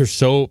you're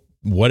so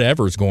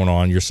whatever's going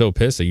on, you're so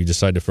pissed that you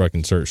decide to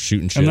fucking start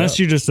shooting shit. Unless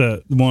you're just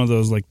one of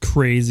those like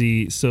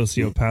crazy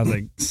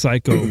sociopathic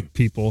psycho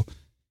people,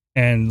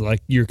 and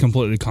like you're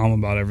completely calm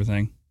about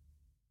everything.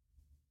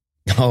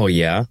 Oh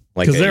yeah,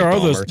 because there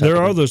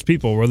are those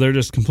people where they're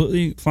just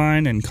completely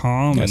fine and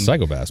calm and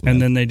psychopaths, man.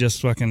 And then they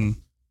just fucking.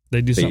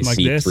 They do something like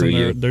this,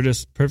 and they're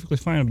just perfectly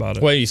fine about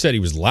it. Well, you said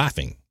he was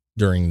laughing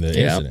during the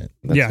incident.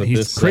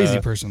 He's a crazy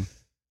person.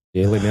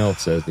 Daily Mail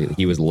says that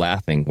he was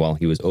laughing while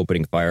he was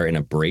opening fire in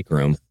a break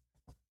room.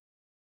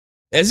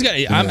 This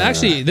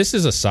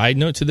is a side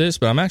note to this,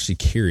 but I'm actually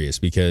curious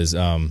because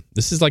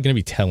this is like going to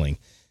be telling.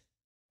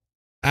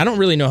 I don't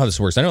really know how this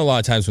works. I know a lot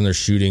of times when there's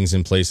shootings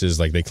in places,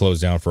 like they close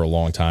down for a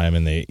long time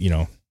and they,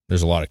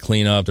 there's a lot of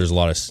cleanup. There's a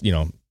lot of,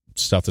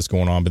 stuff that's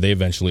going on, but they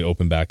eventually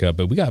open back up.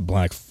 But we got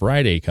Black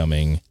Friday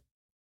coming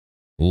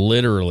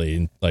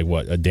literally like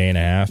a day and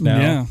a half now.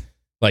 Yeah.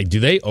 Like, do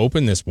they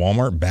open this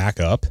Walmart back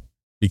up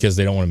because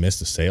they don't want to miss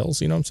the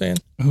sales? You know what I'm saying?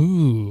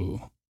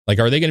 Ooh. Like,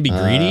 are they going to be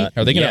greedy?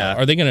 Are they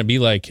going to be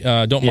like,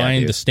 don't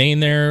mind the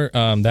stain there?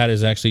 That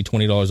is actually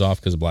 $20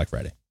 off because of Black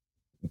Friday.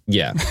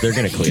 Yeah, they're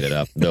going to clean it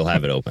up. They'll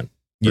have it open.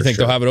 You think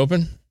they'll have it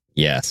open?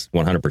 Yes,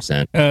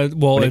 100%.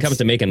 When it comes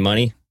to making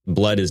money,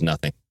 blood is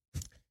nothing.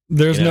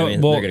 There's they're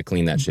going to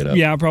clean that shit up.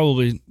 Yeah,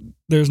 probably.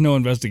 There's no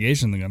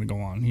investigation that's going to go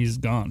on. He's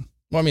gone.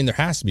 Well, I mean, there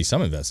has to be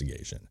some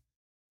investigation.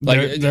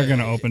 Like they're going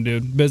to open,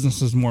 dude.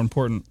 Business is more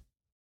important.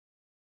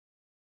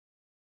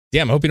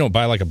 Yeah, I hope you don't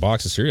buy like a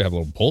box of cereal, have a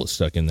little bullet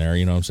stuck in there,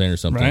 you know what I'm saying, or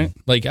something. Right.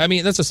 Like, I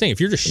mean, that's the thing. If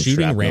you're just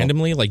shooting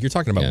randomly, like you're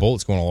talking about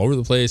bullets going all over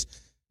the place,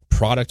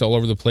 product all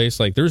over the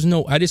place. Like,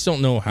 I just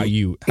don't know how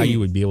you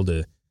would be able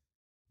to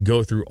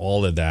go through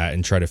all of that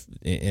and try to.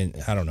 And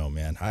I don't know,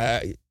 man.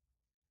 I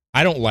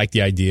don't like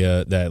the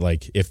idea that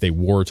like if they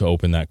were to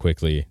open that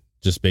quickly,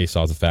 just based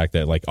off the fact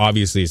that like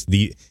obviously it's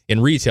in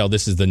retail,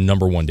 this is the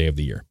number one day of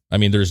the year. I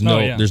mean, that's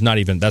not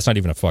even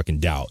a fucking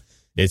doubt.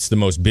 It's the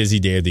most busy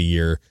day of the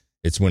year.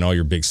 It's when all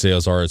your big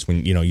sales are. It's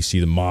when you see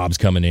the mobs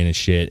coming in and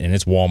shit, and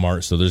it's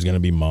Walmart, so there's going to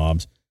be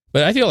mobs.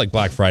 But I feel like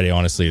Black Friday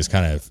honestly has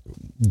kind of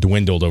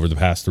dwindled over the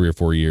past 3 or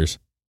 4 years.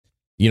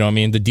 You know what I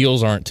mean? The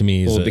deals aren't to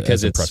me because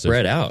as it's impressive.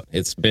 spread out.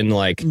 It's been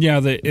like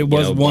it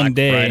was one Black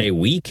day. Friday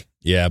week.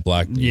 Yeah,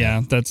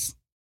 Yeah, that's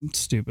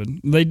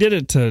stupid. They did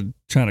it to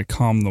try to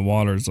calm the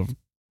waters of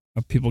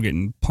people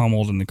getting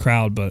pummeled in the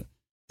crowd, but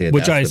Dude,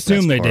 which that's I the assume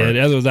best they part. did.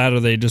 Either that or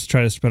they just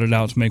try to spread it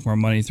out to make more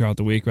money throughout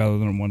the week rather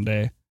than one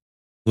day.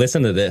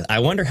 Listen to this. I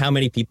wonder how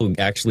many people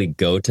actually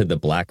go to the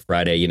Black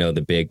Friday,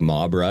 the big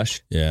mob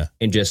rush, Yeah.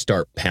 and just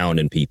start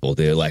pounding people,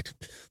 dude. Like,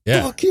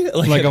 Yeah. fuck it.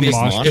 Like a big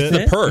mosh pit? It's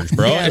the purge,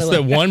 bro. Yeah, it's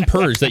the one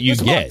purge that you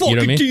get. You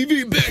know what I mean?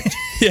 TV, bitch.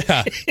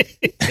 Yeah.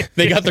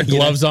 They got their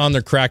gloves on.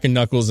 They're cracking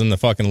knuckles in the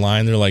fucking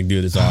line. They're like,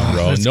 dude, it's on,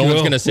 bro. Let's No one's go.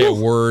 going to say a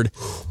word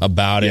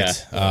about Yeah.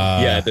 it.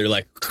 Yeah, they're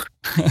like,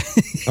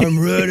 I'm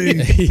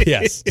ready.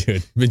 Yes,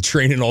 dude. Been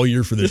training all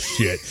year for this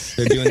shit.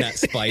 They're doing that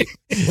spite.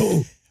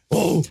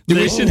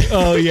 We should.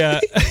 Oh yeah,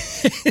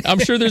 I'm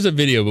sure there's a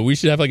video, but we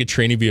should have like a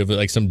training video of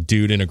like some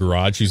dude in a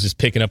garage who's just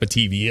picking up a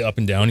TV up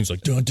and down. He's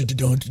like, dun, dun, dun,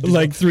 dun, dun.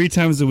 like 3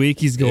 times a week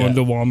he's going Yeah.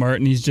 to Walmart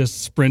and he's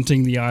just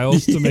sprinting the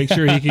aisles to make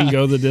sure he can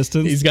go the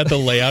distance. He's got the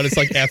layout. It's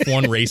like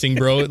F1 racing,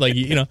 bro. Like,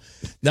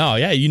 no,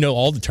 yeah,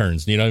 all the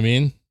turns. You know what I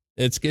mean?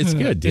 It's good,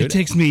 dude. It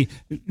takes me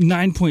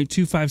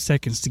 9.25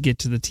 seconds to get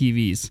to the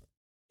TVs.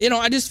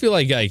 I just feel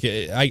like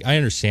I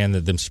understand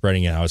that them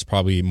spreading it out is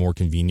probably more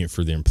convenient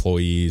for the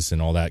employees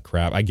and all that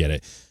crap. I get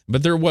it.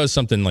 But there was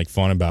something like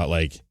fun about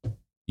like,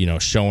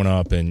 showing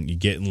up and you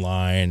get in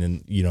line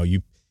and,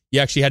 you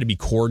actually had to be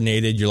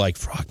coordinated. You're like,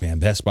 fuck, man,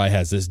 Best Buy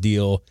has this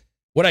deal.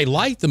 What I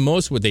liked the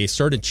most, what they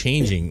started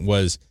changing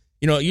was,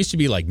 it used to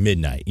be like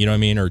midnight, you know what I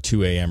mean? Or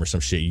 2 a.m. or some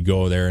shit. You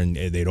go there and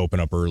they'd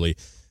open up early.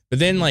 But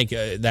then like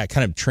that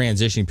kind of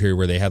transition period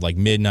where they had like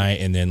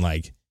midnight and then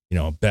like,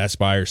 Best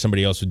Buy or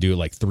somebody else would do it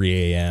like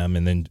 3 a.m.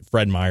 And then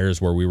Fred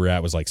Meyer's, where we were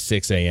at, was like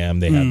 6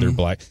 a.m. They had their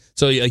black.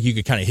 So like you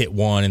could kind of hit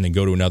one and then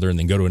go to another and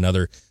then go to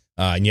another.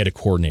 And you had to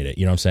coordinate it.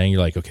 You know what I'm saying?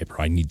 You're like, okay, bro,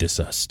 I need this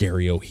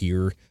stereo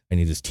here. I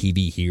need this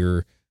TV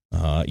here.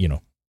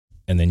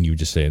 And then you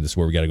just say, this is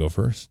where we got to go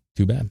first.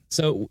 Too bad.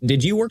 So,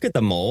 did you work at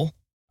the mall?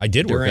 I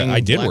did work at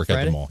Black the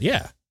Friday? mall.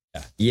 Yeah.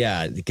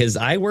 Yeah, because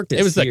I worked at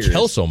It was Sears. the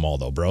Kelso Mall,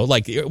 though, bro.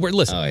 Like,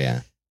 listen. Oh,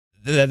 yeah.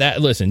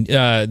 Listen,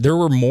 there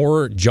were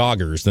more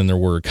joggers than there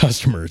were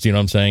customers. You know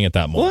what I'm saying? At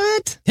that mall.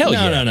 What? Hell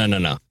no, yeah.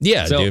 No.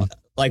 Yeah, So, dude.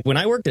 like, when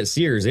I worked at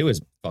Sears, it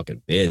was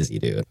fucking busy,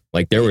 dude.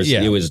 Like,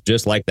 it was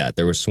just like that.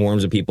 There were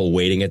swarms of people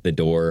waiting at the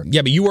door.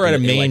 Yeah, but you were at a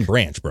And, main like-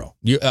 branch, bro.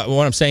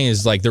 What I'm saying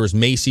is, like, there was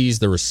Macy's,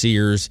 there was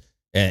Sears,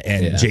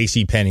 and Yeah.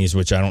 J.C. Penney's,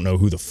 which I don't know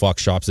who the fuck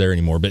shops there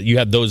anymore. But you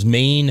had those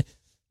main.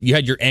 You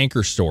had your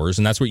anchor stores,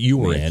 and that's what you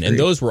were Main in. Street. And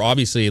those were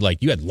obviously like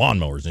you had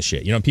lawnmowers and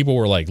shit. People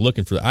were like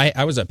looking for.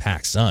 I was at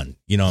PacSun.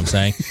 You know what I'm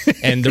saying?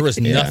 And there was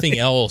nothing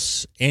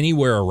else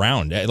anywhere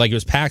around. Like it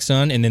was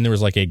PacSun, and then there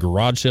was like a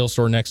garage sale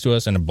store next to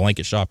us and a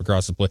blanket shop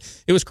across the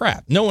place. It was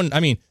crap. No one. I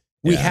mean,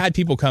 we had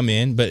people come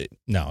in, but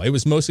no, it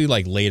was mostly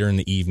like later in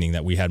the evening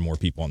that we had more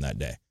people on that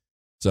day.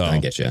 So I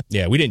get you.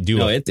 Yeah, we didn't do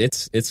No, it.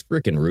 it's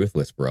freaking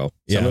ruthless, bro. Some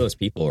Yeah. of those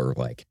people are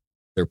like,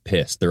 they're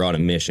pissed. They're on a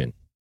mission.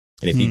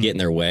 And if you get in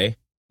their way,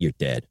 you're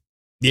dead.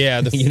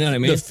 Yeah, You know what I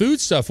mean? The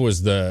food stuff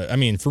was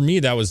for me,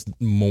 that was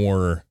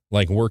more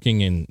like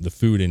working in the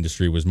food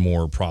industry was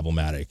more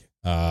problematic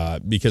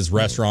because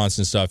restaurants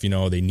and stuff,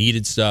 they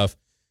needed stuff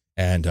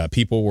and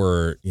people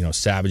were,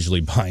 savagely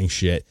buying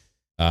shit.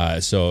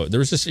 So there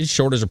was just a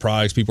shortage of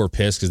products. People were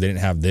pissed because they didn't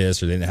have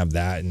this or they didn't have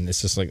that. And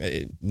it's just like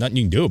nothing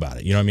you can do about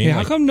it. You know what I mean? Yeah, how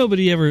Like, come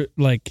nobody ever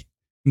like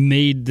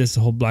made this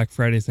whole Black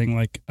Friday thing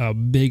like a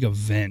big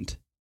event?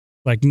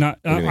 Like not,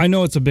 What do you mean? I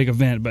know it's a big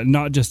event, but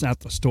not just at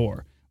the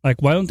store. Like,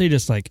 why don't they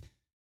just like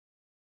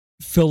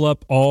fill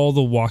up all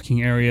the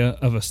walking area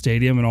of a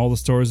stadium and all the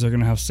stores they're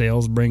going to have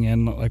sales bring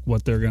in like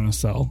what they're going to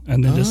sell,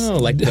 and then just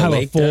like the have a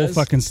lake full does?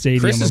 fucking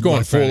stadium. Chris is of going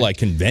Black full Friday. like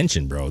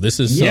convention, bro. This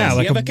is Yeah, You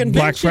like have a a convention?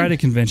 Black Friday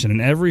convention,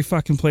 and every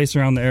fucking place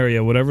around the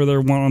area, whatever they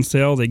want on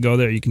sale, they go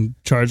there. You can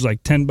charge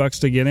like $10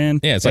 to get in.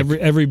 Yeah, it's like-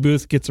 every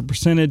booth gets a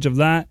percentage of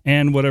that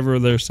and whatever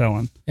they're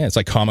selling. yeah, it's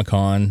like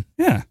Comic-Con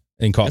Yeah,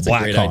 and call it That's a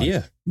Black great Con.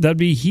 idea. that'd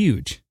be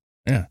huge.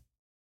 Yeah.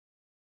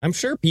 I'm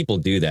sure people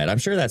do that. I'm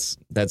sure that's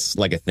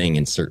like a thing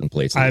in certain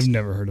places. I've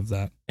never heard of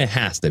that. It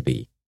has to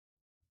be.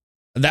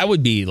 That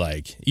would be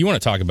like, you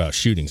want to talk about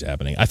shootings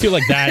happening. I feel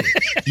like that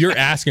you're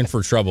asking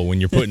for trouble when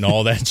you're putting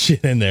all that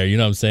shit in there. You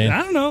know what I'm saying?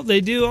 I don't know. They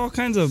do all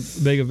kinds of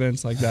big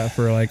events like that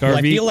for like Well,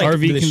 I RV feel like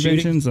RV the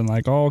conventions and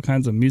like all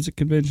kinds of music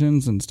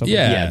conventions and stuff.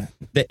 Yeah. like Yeah.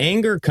 The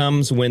anger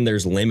comes when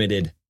there's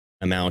limited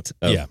amount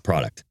of Yeah.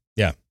 product.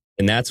 Yeah.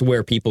 And that's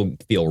where people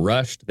feel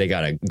rushed. They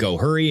got to go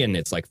hurry. And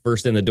it's like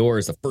first in the door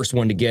is the first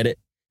one to get it.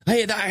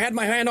 Hey, I had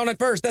my hand on it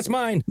first. That's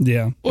mine. that.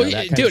 Yeah. Well, that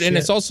kind dude, of and shit.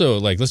 it's also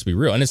like, let's be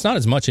real, and it's not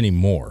as much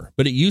anymore,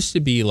 but it used to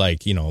be like,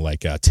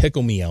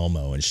 Tickle Me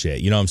Elmo and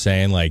shit. You know what I'm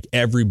saying? Like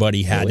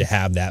everybody had Really? to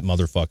have that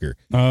motherfucker.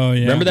 Oh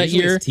yeah. Remember that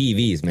Usually year? it's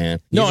TVs, man.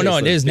 No, Usually it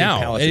it's is those big now.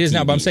 pallets It of is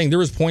now. But I'm TVs. saying there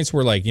was points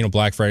where like,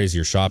 Black Friday's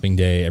your shopping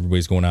day,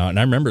 everybody's going out, and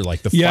I remember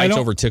like the Yeah, I fights don't-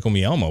 over Tickle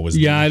Me Elmo was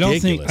Yeah,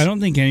 ridiculous. I don't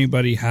think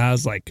anybody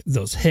has like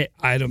those hit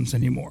items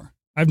anymore.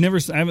 I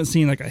haven't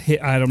seen like a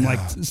hit item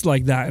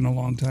like that in a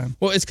long time.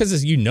 Well, it's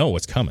because you know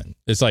what's coming.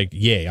 It's like,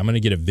 yay, I'm going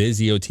to get a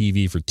Vizio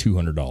TV for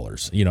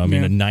 $200. You know, I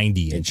mean, a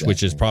 90-inch,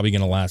 which is probably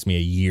going to last me a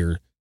year,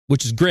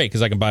 which is great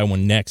because I can buy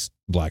one next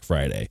Black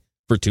Friday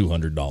for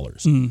 $200.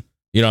 Mm-hmm.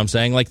 You know what I'm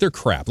saying? Like, they're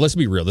crap. Let's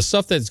be real. The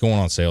stuff that's going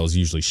on sale is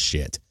usually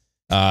shit.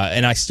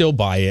 And I still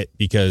buy it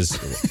because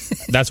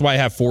that's why I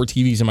have 4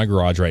 TVs in my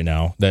garage right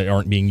now that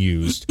aren't being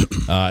used.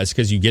 It's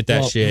because you get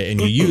that shit and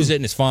you use it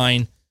and it's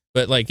fine.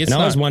 But like, it's and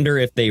I always wonder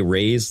if they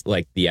raise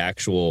like the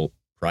actual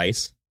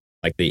price,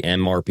 like the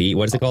MRP.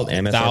 What is it called?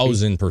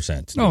 MSRP?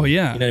 1,000%. Oh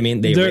yeah, you know what I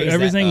mean? They raise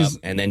everything's that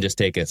up and then just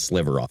take a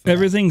sliver off. Of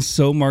everything's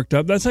so marked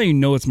up. That's how you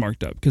know it's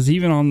marked up because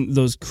even on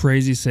those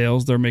crazy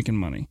sales, they're making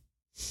money.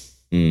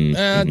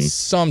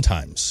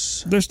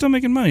 Sometimes they're still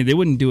making money. They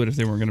wouldn't do it if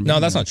they weren't going to. No,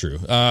 that's not true.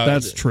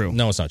 That's true.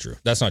 No, it's not true.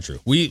 That's not true.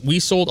 We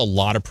sold a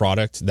lot of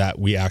product that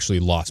we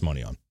actually lost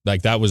money on.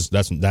 Like that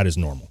is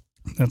normal.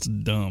 That's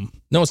dumb.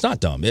 No, it's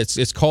not dumb.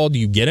 It's called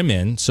you get them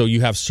in. So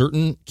you have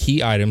certain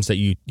key items that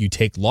you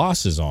take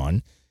losses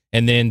on,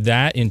 and then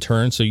that in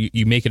turn, so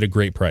you make it a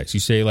great price. You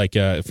say like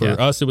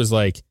for us, it was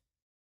like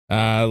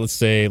let's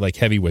say like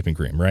heavy whipping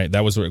cream, right?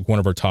 That was one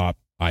of our top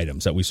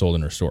items that we sold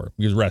in our store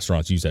because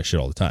restaurants use that shit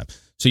all the time.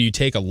 So you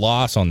take a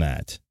loss on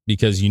that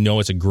because you know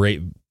it's a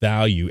great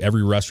value.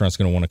 Every restaurant's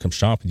going to want to come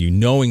shop with you,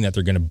 knowing that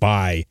they're going to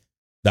buy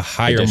the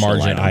higher additional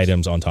margin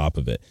items on top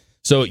of it.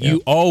 So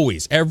you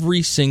always,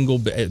 every single,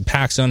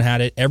 PacSun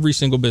had it, every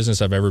single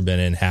business I've ever been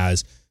in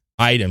has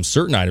items,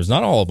 certain items,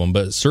 not all of them,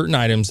 but certain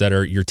items that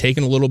you're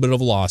taking a little bit of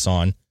a loss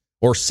on,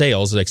 or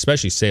sales,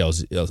 especially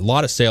sales. A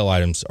lot of sale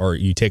items are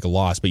you take a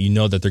loss, but you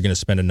know that they're going to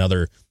spend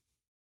another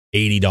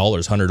 $80,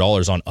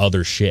 $100 on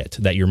other shit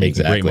that you're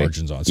making great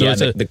margins on.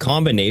 So the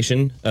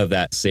combination of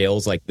that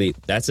sales, like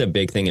that's a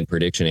big thing in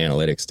prediction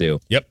analytics too.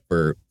 Yep.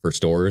 For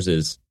stores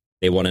is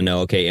they want to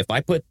know, okay, if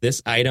I put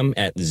this item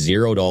at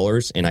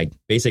 $0 and I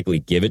basically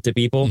give it to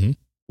people,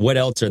 what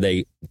else are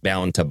they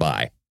bound to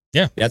buy?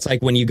 Yeah. That's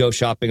like when you go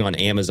shopping on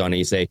Amazon and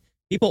you say,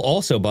 people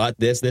also bought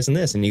this, this, and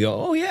this. And you go,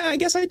 oh, yeah, I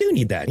guess I do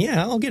need that.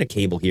 Yeah, I'll get a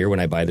cable here when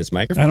I buy this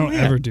microphone. I don't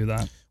ever do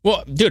that.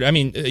 Well, dude, I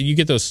mean, you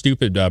get those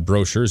stupid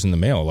brochures in the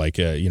mail, like,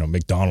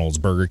 McDonald's,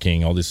 Burger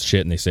King, all this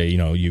shit. And they say,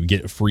 you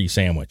get a free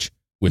sandwich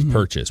with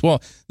purchase.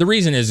 Well, the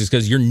reason is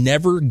because you're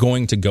never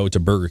going to go to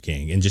Burger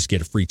King and just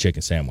get a free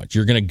chicken sandwich.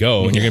 You're going to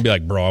go and you're going to be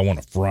like, bro, I want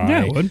a fry.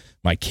 Yeah, I would.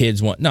 My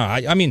kids want. No,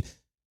 I mean,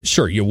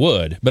 sure, you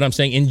would. But I'm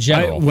saying in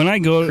general. When I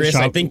go Chris,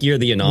 I think you're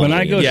the anomaly.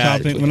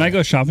 When I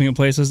go shopping at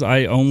places,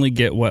 I only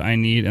get what I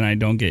need and I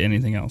don't get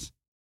anything else.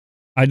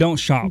 I don't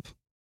shop.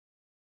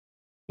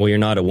 Well, you're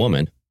not a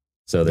woman.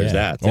 So there's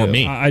that. Too. Or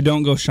me. I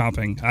don't go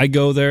shopping. I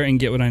go there and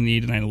get what I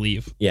need and I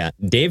leave. Yeah.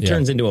 Dave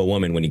turns into a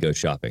woman when he goes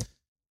shopping.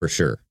 For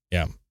sure.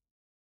 Yeah.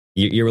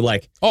 You were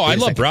like, oh, I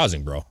love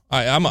browsing, bro.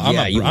 I'm a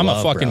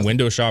fucking browsing.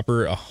 window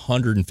shopper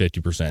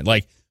 150%.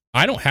 Like,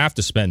 I don't have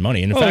to spend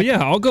money. And in fact,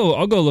 I'll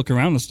go look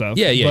around and stuff.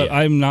 But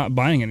I'm not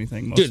buying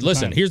anything. Most dude, of the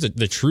listen. time. Here's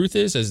the truth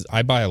is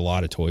I buy a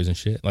lot of toys and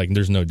shit. Like,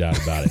 there's no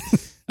doubt about it.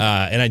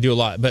 And I do a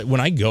lot. But when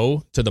I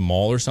go to the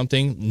mall or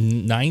something,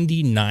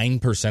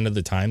 99% of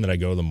the time that I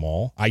go to the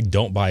mall, I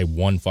don't buy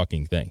one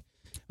fucking thing.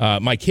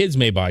 My kids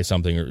may buy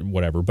something or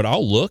whatever, but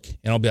I'll look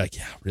and I'll be like,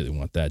 yeah, I really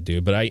want that,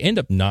 dude. But I end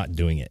up not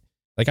doing it.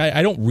 Like,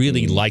 I don't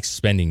really like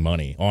spending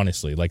money,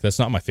 honestly. Like, that's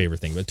not my favorite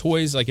thing. But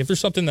toys, like, if there's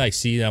something that I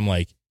see that I'm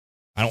like,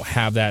 I don't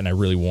have that and I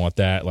really want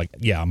that, like,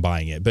 yeah, I'm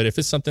buying it. But if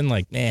it's something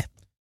like,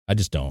 I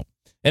just don't.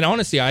 And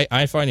honestly,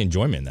 I find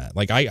enjoyment in that.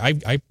 Like,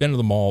 I've been to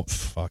the mall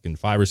fucking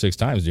 5 or 6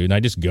 times, dude, and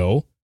I just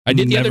go. I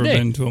did the other day.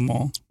 Never been to a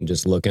mall. I'm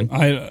just looking.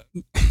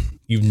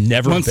 You've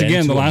never once been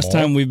again to the a last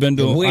mall? time we've been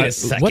to Wait a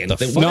second. What the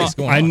fuck is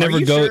going on? I never Are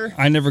you go. sure?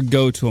 I never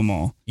go to a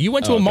mall. You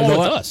went to a mall with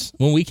us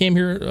when we came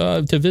here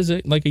to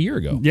visit like a year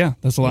ago. Yeah,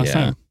 that's the last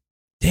time.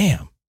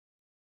 Damn.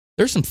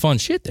 There's some fun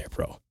shit there,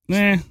 bro.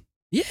 Nah.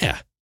 Yeah.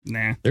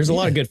 Nah. There's a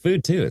lot of good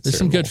food too. There's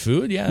some good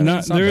food. Yeah.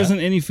 There isn't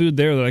any food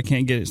there that I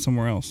can't get it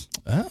somewhere else.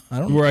 I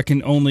don't know. Where I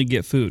can only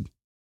get food.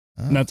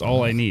 And that's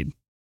all I need.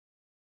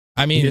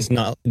 I mean,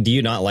 do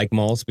you not like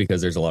malls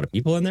because there's a lot of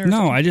people in there?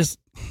 No, I just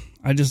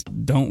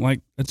don't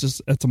like.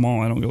 It's a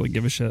mall. I don't really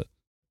give a shit.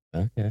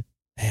 Okay.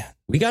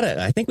 Man,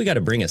 I think we gotta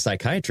bring a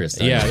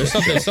psychiatrist. Yeah,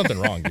 there's something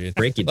wrong, dude.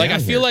 Break you down. Like,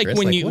 I feel like Chris.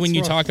 when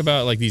you talk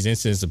about like these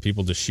incidents of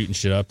people just shooting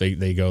shit up,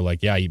 they go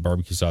like, yeah, I eat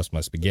barbecue sauce with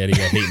my spaghetti.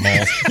 I hate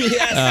malls.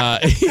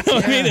 Yes. You know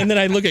what I mean? And then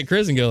I look at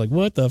Chris and go like,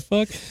 what the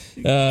fuck?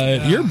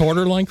 You're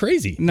borderline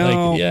crazy.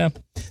 No. Like, yeah.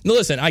 No,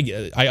 listen,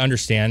 I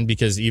understand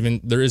because even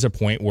there is a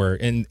point where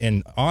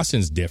and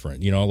Austin's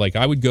different. You know, like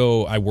I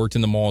worked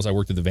in the malls. I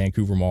worked at the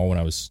Vancouver Mall when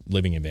I was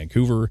living in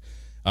Vancouver.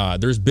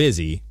 There's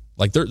busy.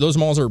 Like, those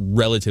malls are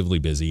relatively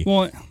busy.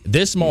 Well,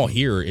 this mall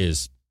here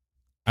is,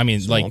 I mean,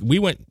 Swamp. like, we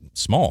went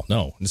small.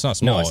 No, it's not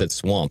small. No, I said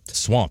swamped.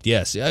 Swamped,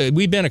 yes.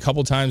 We've been a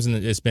couple times, and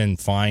it's been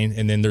fine.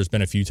 And then there's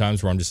been a few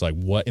times where I'm just like,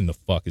 what in the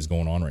fuck is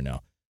going on right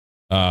now?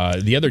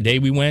 The other day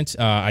we went,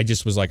 I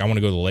just was like, I want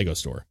to go to the Lego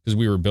store. Because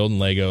we were building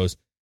Legos.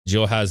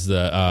 Jill has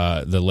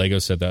the Lego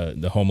set,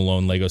 the Home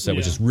Alone Lego set,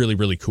 which is really,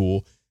 really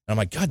cool. And I'm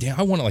like, God damn,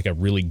 I want like a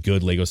really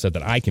good Lego set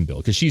that I can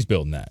build. Because she's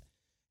building that.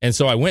 And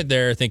so I went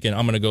there thinking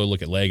I'm going to go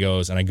look at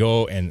Legos, and I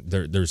go and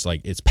there's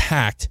like, it's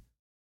packed.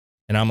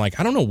 And I'm like,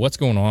 I don't know what's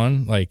going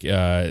on. Like,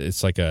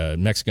 it's like a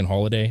Mexican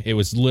holiday. It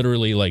was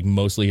literally like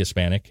mostly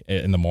Hispanic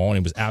in the mall, and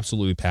it was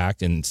absolutely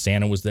packed, and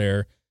Santa was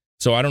there.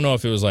 So I don't know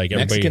if it was like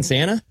everybody. Mexican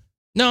Santa?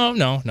 No,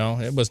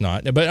 it was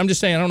not. But I'm just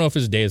saying, I don't know if it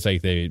was a day it's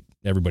like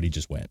everybody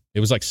just went. It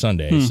was like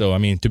Sunday. So, I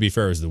mean, to be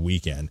fair, it was the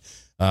weekend.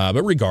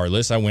 But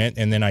regardless, I went,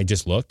 and then I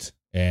just looked,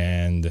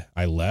 and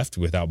I left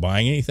without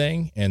buying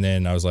anything. And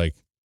then I was like,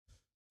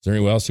 is there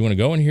anywhere else you want to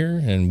go in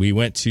here? And we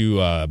went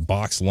to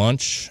box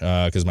lunch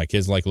because my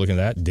kids like looking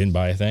at that. Didn't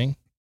buy a thing.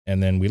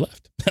 And then we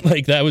left.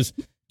 Like, that was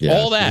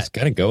all that. Just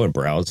got to go and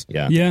browse.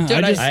 Yeah. Yeah.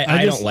 Dude,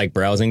 I don't like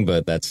browsing,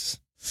 but that's,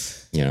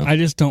 I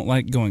just don't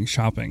like going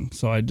shopping.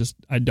 So I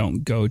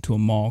don't go to a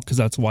mall because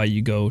that's why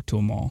you go to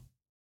a mall.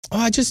 Oh,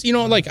 I just,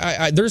 like,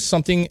 there's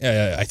something,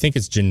 I think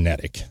it's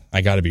genetic.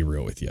 I got to be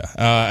real with you.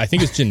 I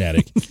think it's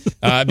genetic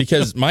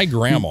because my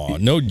grandma,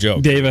 no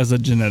joke. Dave has a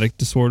genetic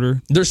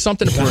disorder. There's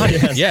something about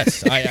it.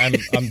 Yes,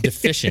 I'm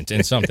deficient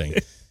in something.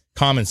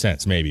 Common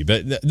sense, maybe.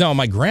 But no,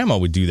 my grandma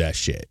would do that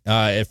shit.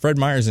 At Fred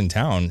Meyer's in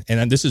town,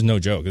 and this is no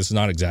joke. This is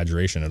not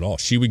exaggeration at all.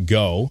 She would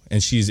go,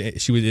 and she was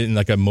in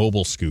like a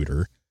mobile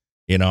scooter.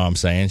 You know what I'm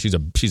saying?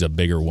 She's a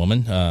bigger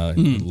woman.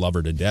 Love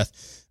her to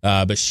death.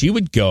 But she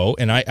would go,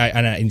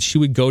 and she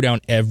would go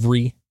down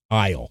every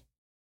aisle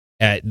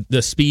at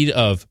the speed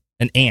of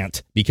an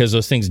ant because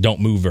those things don't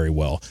move very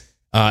well.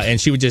 And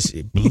she would just,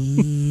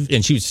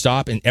 and she would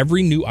stop, and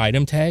every new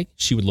item tag,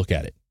 she would look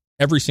at it,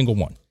 every single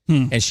one.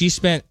 And she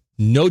spent,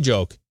 no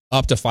joke,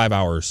 up to 5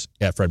 hours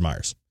at Fred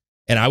Meyer's.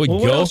 And I would go.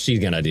 What else she's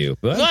gonna do?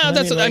 But,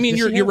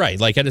 you're right.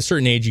 Like at a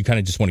certain age, you kind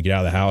of just want to get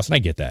out of the house, and I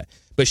get that.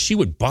 But she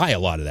would buy a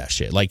lot of that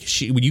shit. Like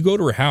when you go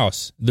to her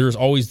house, there's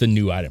always the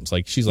new items.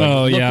 Like she's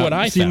like, look what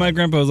I found. My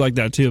grandpa was like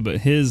that too, but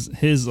his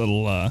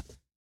little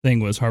thing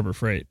was Harbor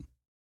Freight.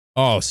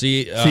 Oh,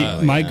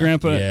 my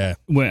grandpa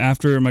went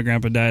after my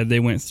grandpa died.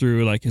 They went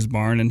through like his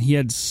barn, and he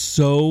had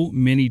so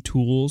many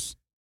tools.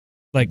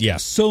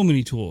 So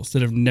many tools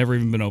that have never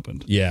even been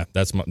opened. Yeah,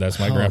 that's my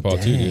grandpa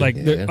too. Dude. Like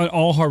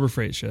all Harbor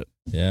Freight shit.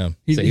 Yeah,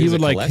 he would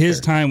like his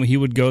time when he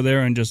would go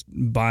there and just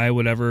buy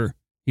whatever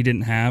he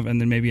didn't have, and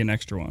then maybe an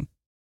extra one.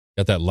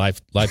 Got that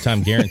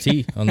lifetime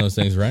guarantee on those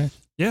things, right?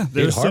 Yeah,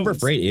 dude, Harbor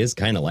Freight is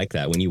kind of like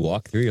that. When you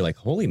walk through, you're like,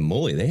 holy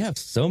moly, they have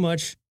so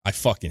much. I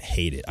fucking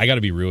hate it. I got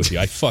to be real with you.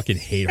 I fucking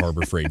hate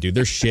Harbor Freight, dude.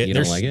 Their shit. You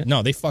don't like it?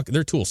 No,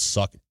 their tools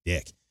suck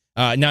dick.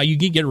 Now you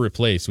can get it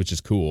replaced, which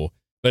is cool.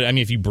 But I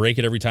mean, if you break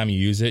it every time you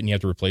use it and you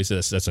have to replace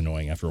it, that's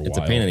annoying after a while. It's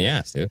a pain in the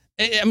ass, dude.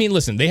 I mean,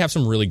 listen, they have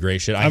some really great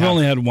shit. I've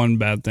only had one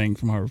bad thing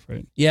from Harbor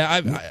Freight.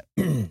 Yeah,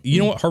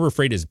 you know what Harbor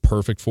Freight is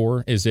perfect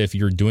for is if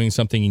you're doing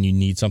something and you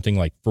need something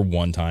like for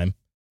one time.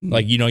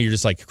 Like, you're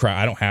just like, crap,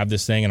 I don't have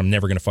this thing and I'm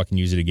never going to fucking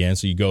use it again.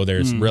 So you go there,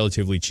 it's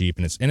relatively cheap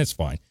and it's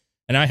fine.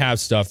 And I have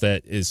stuff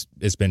that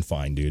it's been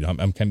fine, dude.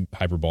 I'm kind of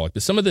hyperbolic.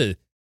 But some of the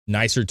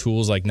nicer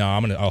tools, like,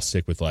 I'll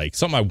stick with like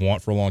something I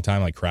want for a long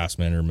time, like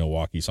Craftsman or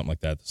Milwaukee, something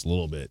like that. That's a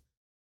little bit,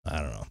 I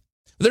don't know.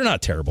 But they're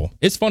not terrible.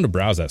 It's fun to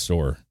browse that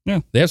store. Yeah.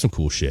 They have some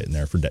cool shit in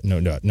there for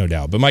no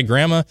doubt. But my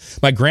grandpa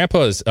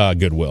is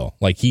Goodwill.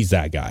 Like, he's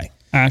that guy.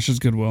 Ash is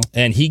Goodwill.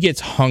 And he gets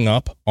hung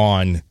up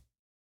on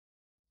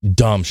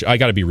dumb shit. I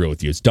got to be real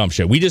with you. It's dumb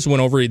shit. We just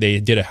went over,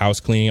 they did a house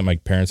cleaning at my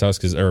parents'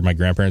 house or my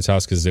grandparents'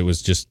 house because it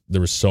was just,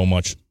 there was so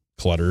much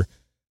clutter.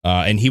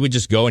 And he would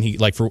just go and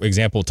like, for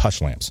example,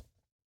 touch lamps.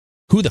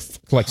 Who the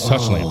fuck collects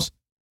touch lamps?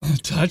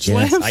 Touch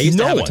lamps? I used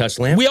to have a touch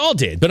lamp. We all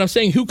did, but I'm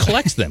saying who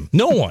collects them?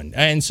 No one.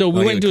 And so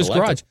we went into his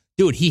garage.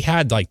 Dude, he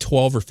had like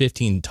 12 or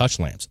 15 touch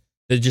lamps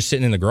that are just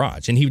sitting in the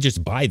garage, and he would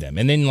just buy them.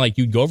 And then like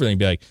you'd go over there and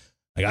be like,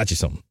 I got you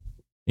something.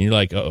 And you're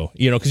like, uh-oh.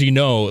 Because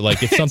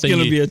like it's something. It's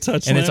going to be a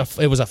touch lamp. And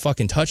it was a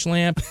fucking touch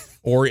lamp,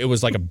 or it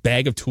was like a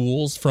bag of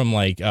tools from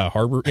like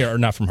Harbor, or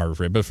not from Harbor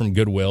Freight, but from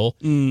Goodwill.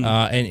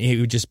 And he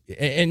would just,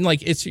 and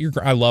like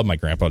I love my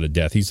grandpa to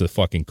death. He's the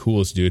fucking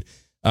coolest dude.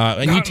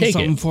 And you take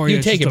it. For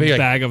you take it. A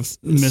bag of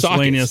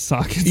miscellaneous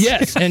sockets.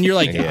 Yes, and you're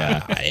like,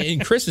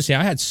 and Chris is saying,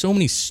 I had so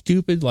many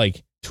stupid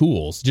like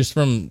tools just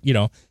from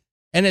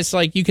and it's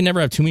like you can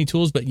never have too many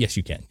tools, but yes,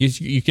 you can.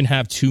 You can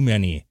have too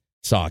many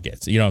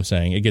sockets. You know what I'm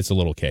saying? It gets a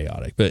little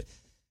chaotic, but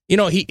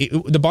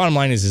the bottom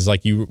line is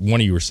like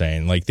one of you were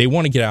saying, like they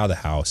want to get out of the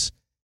house.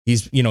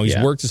 He's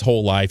worked his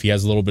whole life. He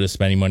has a little bit of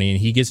spending money, and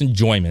he gets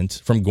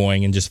enjoyment from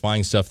going and just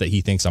finding stuff that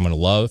he thinks I'm going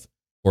to love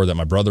or that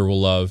my brother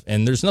will love,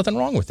 and there's nothing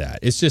wrong with that.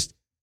 It's just.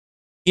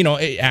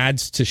 It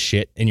adds to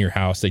shit in your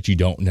house that you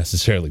don't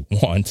necessarily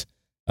want.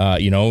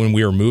 When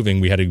we were moving,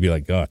 we had to be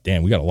like, oh,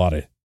 damn, we got a lot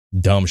of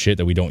dumb shit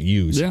that we don't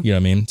use. Yeah. You know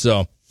what I mean?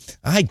 So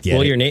I get it.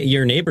 Well,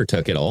 your neighbor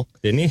took it all,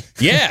 didn't he?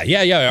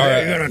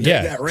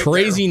 Yeah.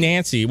 Crazy there.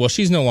 Nancy. Well,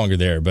 she's no longer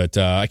there, but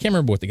I can't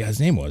remember what the guy's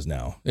name was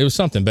now. It was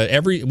something, but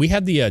we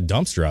had the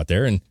dumpster out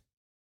there, and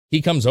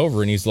he comes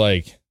over and he's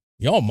like,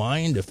 y'all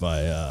mind if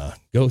I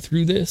go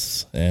through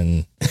this?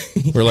 And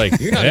we're like,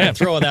 you're not going to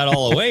throw that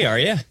all away, are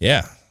you?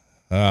 Yeah.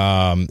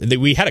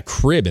 We had a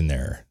crib in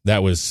there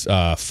that was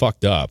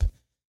fucked up,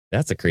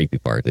 That's the creepy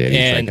part, dude.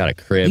 It's like got a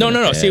crib.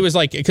 No. See, it was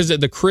like, because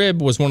the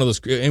crib was one of those,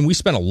 and we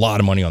spent a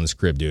lot of money on this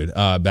crib, dude.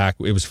 Back,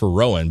 it was for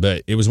Rowan,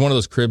 but it was one of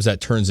those cribs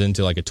that turns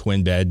into like a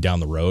twin bed down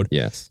the road.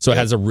 Yes. So it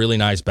has a really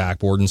nice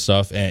backboard and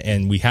stuff,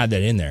 and we had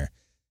that in there,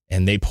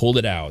 and they pulled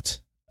it out.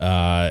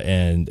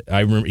 And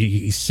I remember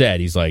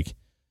he's like,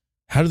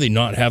 how do they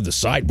not have the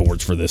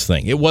sideboards for this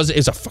thing?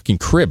 It's a fucking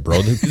crib,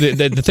 bro.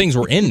 The things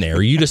were in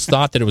there. You just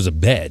thought that it was a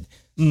bed.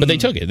 But they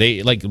took it.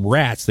 They, like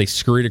rats, they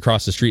scurried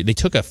across the street. They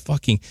took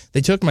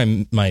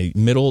my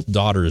middle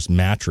daughter's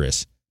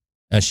mattress.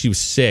 She was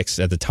 6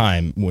 at the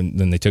time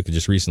when they took it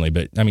just recently.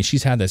 But I mean,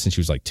 she's had that since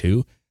she was like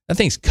 2. That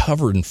thing's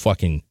covered in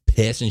fucking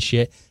piss and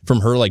shit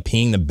from her like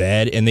peeing the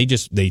bed. And they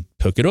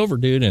took it over,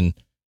 dude. And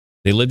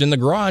they lived in the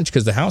garage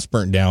because the house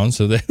burnt down.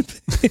 So that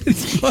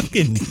it's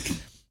fucking,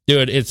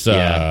 dude,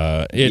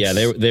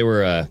 they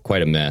were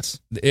quite a mess.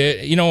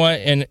 You know what?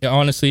 And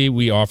honestly,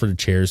 we offered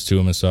chairs to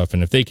them and stuff.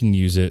 And if they can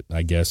use it,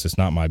 I guess it's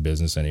not my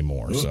business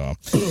anymore. So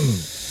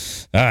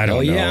I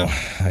don't know. Yeah.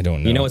 I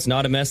don't know. You know what's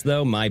not a mess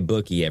though? My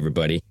bookie,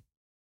 everybody.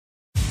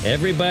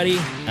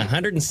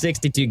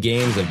 162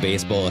 games of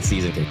baseball a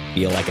season can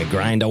feel like a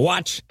grind to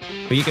watch,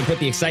 but you can put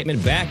the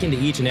excitement back into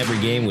each and every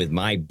game with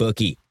my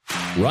bookie.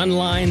 Run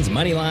lines,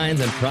 money lines,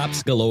 and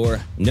props galore.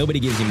 Nobody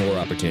gives you more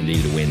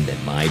opportunity to win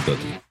than my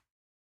bookie.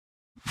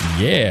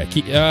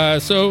 Yeah.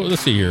 So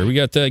let's see here. We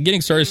got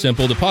getting started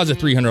simple. Deposit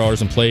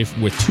 $300 and play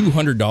with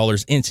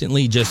 $200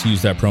 instantly. Just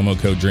use that promo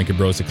code Drinking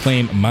Bros to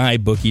claim my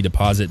bookie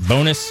deposit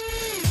bonus.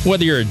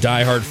 Whether you're a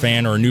diehard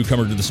fan or a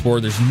newcomer to the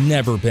sport, there's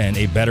never been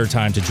a better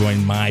time to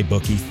join my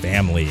bookie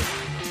family.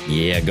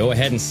 Yeah, go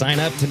ahead and sign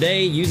up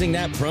today using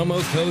that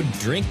promo code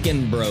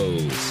Drinkin'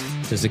 Bros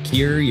to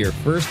secure your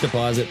first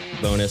deposit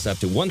bonus up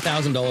to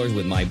 $1,000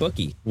 with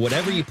MyBookie.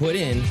 Whatever you put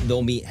in,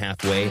 they'll meet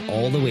halfway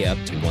all the way up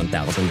to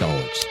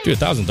 $1,000. Dude,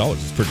 $1,000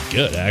 is pretty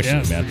good,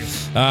 actually, man.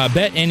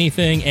 Bet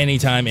anything,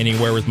 anytime,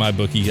 anywhere with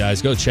MyBookie,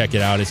 guys. Go check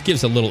it out. It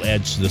gives a little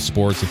edge to the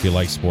sports if you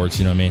like sports,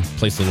 you know what I mean?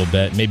 Place a little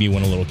bet. Maybe you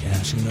win a little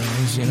cash, who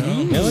knows, you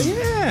know? Hell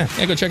yeah.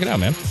 Yeah, go check it out,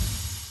 man.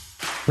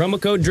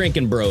 Promo code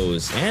Drinkin'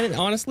 Bros. And it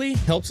honestly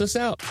helps us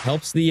out.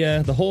 Helps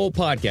the whole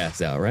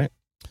podcast out, right?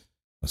 I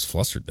was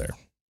flustered there.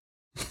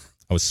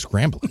 I was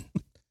scrambling.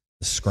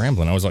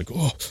 I was like,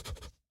 oh,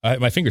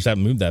 my fingers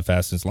haven't moved that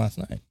fast since last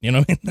night. You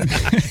know what I mean?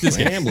 Just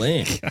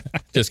scrambling.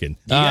 Just kidding.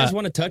 Do you guys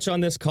want to touch on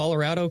this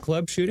Colorado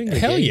club shooting?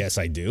 Hell yes,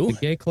 I do. The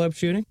gay club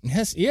shooting?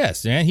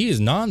 Yes, man. He is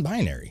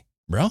non-binary,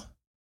 bro.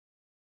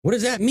 What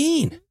does that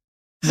mean?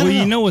 Well,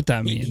 you know what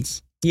that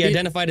means. He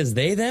identified as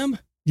they, them?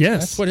 Yes.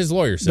 That's what his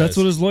lawyer says. That's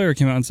what his lawyer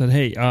came out and said,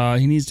 hey,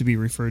 he needs to be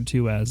referred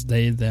to as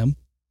they, them.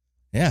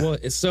 Yeah. Well,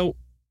 so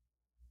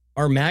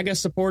are MAGA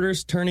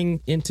supporters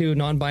turning into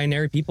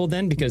non-binary people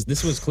then? Because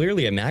this was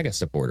clearly a MAGA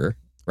supporter,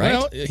 right?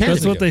 Well,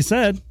 that's what they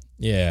said.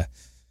 Yeah.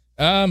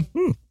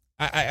 You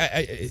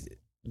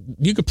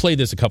could play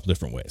this a couple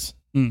different ways.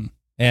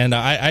 And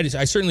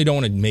I certainly don't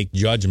want to make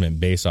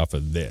judgment based off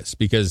of this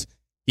because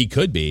he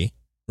could be,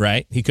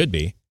 right? He could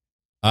be.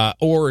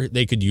 Or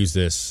they could use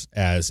this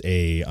as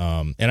a,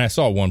 and I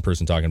saw one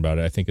person talking about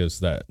it. I think it was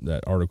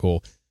that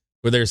article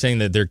where they're saying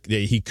that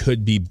he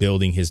could be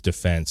building his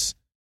defense,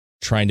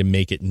 trying to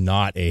make it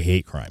not a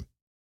hate crime.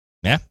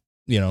 Yeah.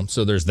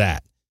 So there's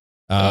that.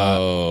 You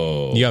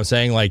know what I'm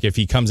saying? Like if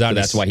he comes out, so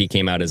that's why he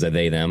came out as a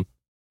they, them.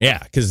 Yeah.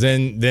 Cause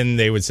then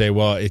they would say,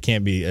 well,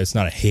 it's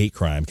not a hate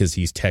crime because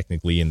he's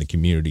technically in the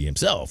community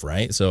himself.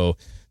 Right. So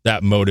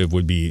that motive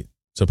would be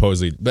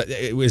supposedly, but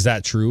is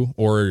that true?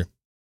 Or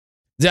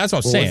that's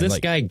what I'm saying. Was this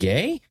guy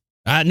gay?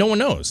 No one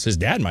knows. His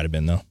dad might have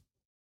been though.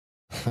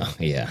 Oh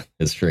yeah.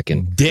 His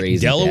freaking Dick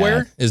crazy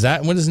Delaware. dad. Is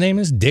that what his name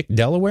is? Dick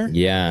Delaware?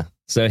 Yeah.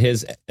 So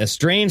his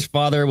estranged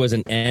father was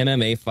an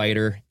MMA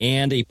fighter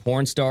and a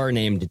porn star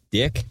named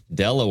Dick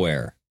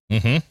Delaware.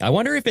 Mm-hmm. I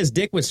wonder if his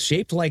dick was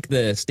shaped like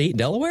the state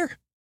Delaware.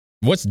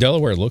 What's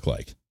Delaware look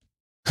like?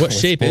 What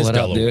shape is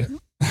Delaware?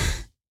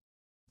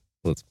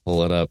 Let's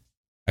pull it up.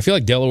 I feel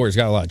like Delaware's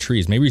got a lot of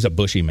trees. Maybe he's a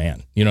bushy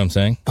man. You know what I'm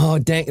saying? Oh,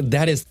 dang.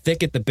 That is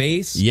thick at the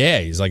base? Yeah.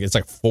 It's like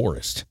a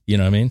forest. You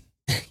know what I mean?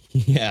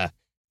 Yeah.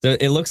 So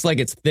it looks like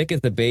it's thick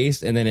at the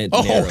base and then it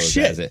narrows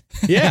as it.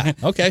 Yeah.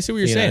 Okay. I see what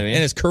you're saying. What I mean?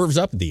 And it curves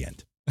up at the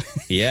end.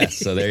 Yes.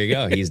 So there you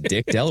go. He's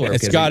Dick Delaware.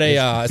 It's got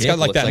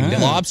like that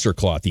lobster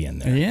claw at the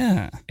end there.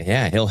 Yeah.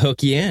 Yeah. He'll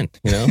hook you in,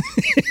 you know?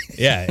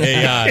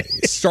 Yeah.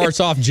 It starts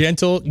off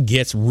gentle,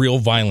 gets real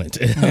violent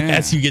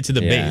as you get to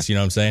the base. You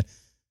know what I'm saying?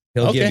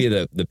 He'll give you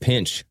the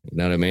pinch. You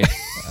know what I mean?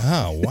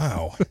 Oh,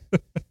 wow.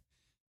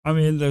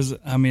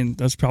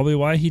 That's probably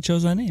why he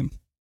chose that name.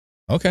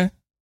 Okay.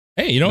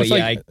 Hey, it's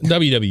like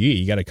WWE.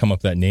 You got to come up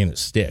with that name that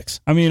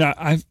sticks.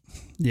 Yeah.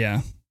 You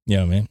know what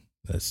I mean?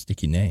 That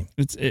sticky name.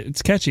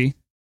 It's catchy.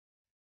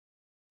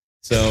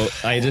 So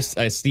I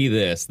see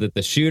this, that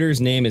the shooter's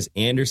name is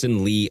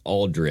Anderson Lee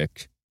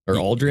Aldrich.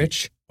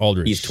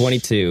 He's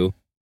 22,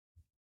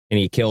 and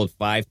he killed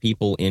 5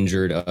 people,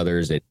 injured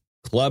others at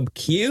Club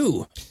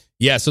Q.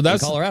 Yeah, so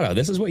that's in Colorado.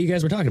 This is what you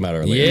guys were talking about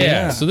earlier.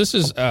 Yeah. So this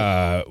is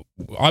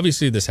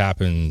obviously this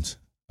happened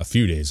a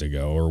few days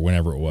ago or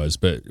whenever it was,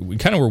 but we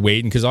kind of were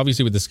waiting because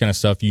obviously with this kind of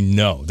stuff, you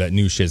know that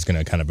new shit's going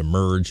to kind of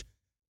emerge.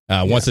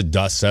 Once the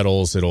dust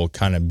settles, it'll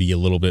kind of be a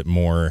little bit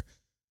more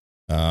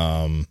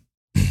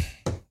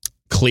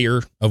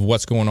clear of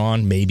what's going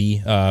on,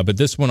 maybe. But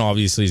this one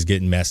obviously is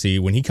getting messy.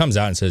 When he comes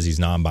out and says he's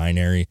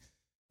non-binary,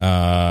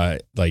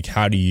 like,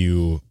 how do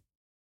you...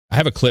 I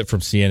have a clip from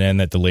CNN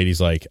that the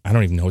lady's like, I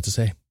don't even know what to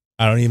say.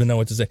 I don't even know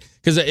what to say.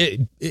 Because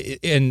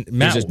and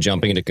Matt... He's just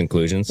jumping into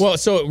conclusions. Well,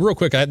 so real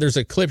quick, there's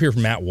a clip here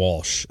from Matt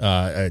Walsh,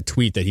 a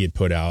tweet that he had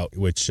put out,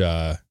 which,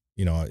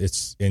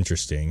 it's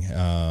interesting.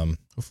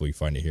 Hopefully you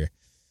find it here.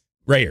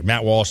 Right here,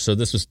 Matt Walsh. So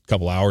this was a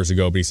couple hours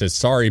ago, but he says,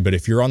 sorry, but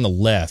if you're on the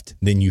left,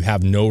 then you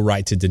have no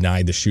right to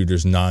deny the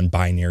shooter's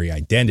non-binary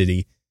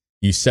identity.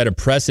 You set a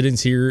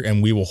precedence here,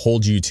 and we will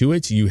hold you to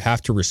it. You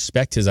have to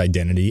respect his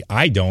identity.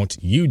 I don't.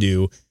 You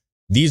do.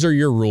 These are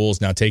your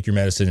rules. Now take your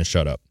medicine and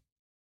shut up.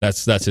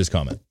 That's his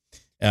comment.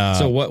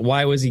 So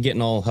why was he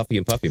getting all huffy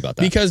and puffy about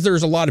that? Because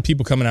there's a lot of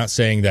people coming out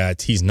saying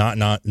that he's not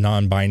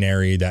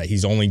non-binary, that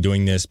he's only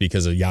doing this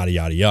because of yada,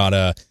 yada,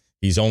 yada.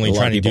 He's only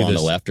trying to do this. On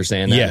the left are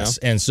saying that. Yes.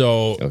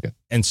 Now?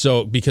 And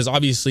so because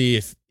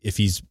obviously if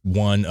he's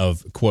one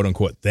of quote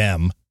unquote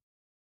them,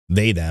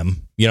 you know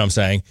what I'm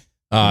saying?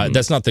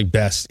 That's not the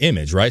best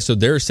image, right? So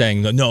they're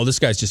saying, no, this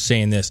guy's just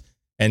saying this.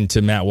 And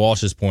to Matt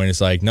Walsh's point,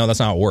 it's like, no, that's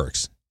not how it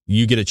works.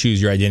 You get to choose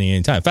your identity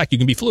anytime. In fact, you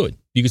can be fluid.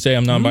 You can say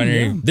I'm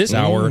non-binary this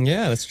hour.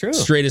 Yeah, that's true.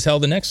 Straight as hell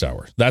the next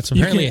hour. That's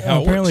apparently how it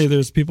works. Apparently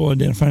there's people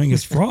identifying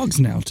as frogs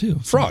now, too.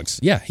 Frogs.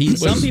 Yeah.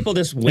 Some people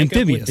just wake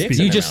up with dicks in You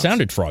their just mouths.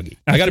 sounded froggy.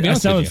 I got to be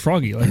honest with you. I sounded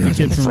froggy, like the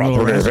kid from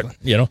Little Rascal.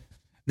 You know?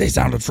 They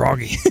sounded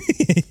froggy.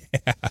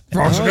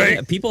 Frogs are great.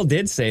 Yeah, people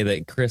did say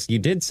that, Chris, you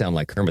did sound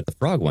like Kermit the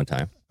Frog one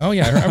time. Oh,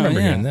 yeah. I remember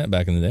hearing that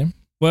back in the day.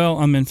 Well,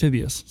 I'm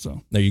amphibious,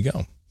 so. There you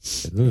go.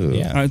 Ooh.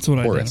 Yeah. That's what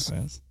I Porous.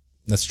 identify as.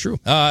 That's true.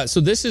 So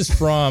this is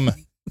from...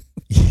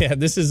 Yeah,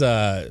 this is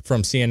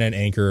from CNN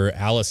anchor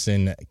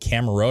Allison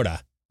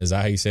Camerota. Is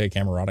that how you say it?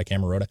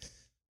 Camerota.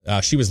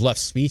 She was left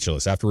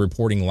speechless after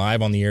reporting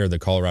live on the air the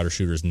Colorado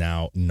shooter is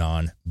now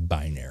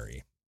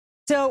non-binary.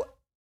 So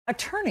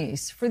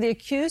attorneys for the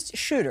accused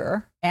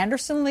shooter,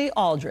 Anderson Lee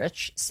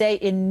Aldrich, say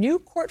in new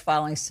court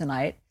filings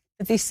tonight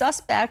that the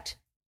suspect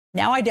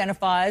now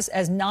identifies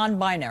as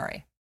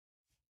non-binary.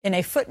 In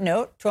a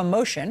footnote to a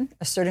motion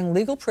asserting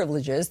legal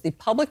privileges, the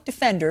public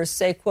defenders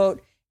say,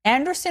 quote,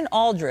 Anderson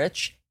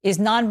Aldrich is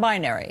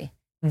non-binary.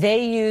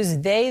 They use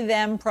they,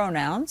 them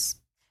pronouns,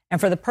 and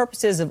for the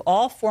purposes of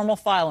all formal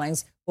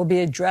filings will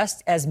be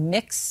addressed as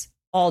Mix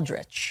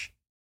Aldrich.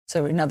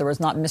 So in other words,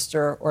 not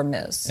Mr. or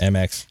Ms.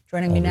 MX.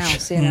 Joining me now,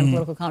 CNN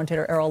political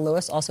commentator Errol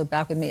Lewis, also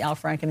back with me, Al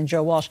Franken and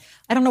Joe Walsh.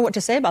 I don't know what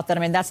to say about that.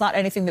 I mean, that's not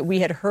anything that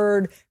we had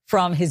heard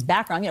from his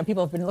background. You know,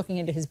 people have been looking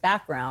into his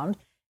background,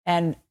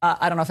 and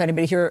I don't know if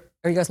anybody here,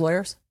 are you guys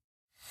lawyers?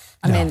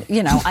 I mean,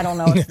 you know, I don't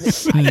know.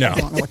 I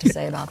don't know what to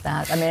say about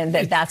that. I mean,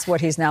 that's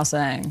what he's now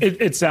saying.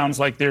 It sounds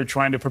like they're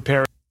trying to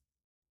prepare.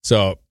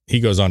 So he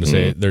goes on to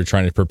say they're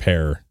trying to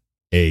prepare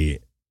the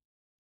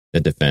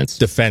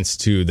defense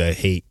to the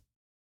hate,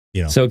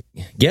 you know. So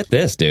get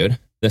this, dude.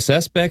 The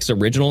suspect's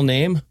original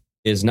name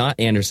is not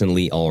Anderson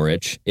Lee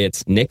Aldrich.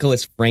 It's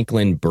Nicholas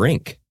Franklin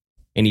Brink.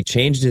 And he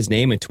changed his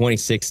name in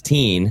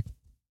 2016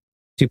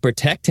 to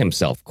protect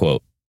himself,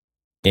 quote,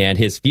 and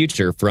his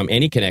future from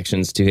any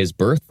connections to his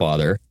birth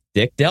father,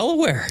 Dick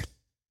Delaware.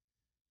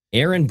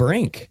 Aaron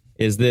Brink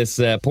is this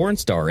porn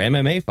star,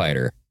 MMA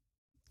fighter.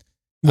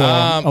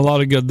 Well, a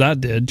lot of good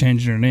that did,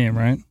 changing her name,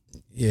 right?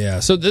 Yeah.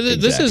 So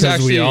this is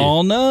actually... we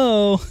all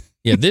know.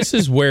 Yeah, this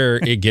is where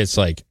it gets,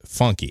 like,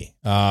 funky.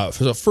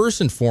 So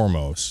first and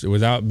foremost,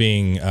 without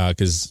being...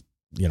 Because,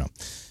 you know,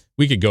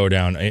 we could go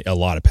down a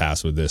lot of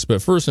paths with this.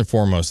 But first and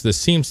foremost, this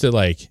seems to,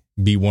 like,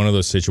 be one of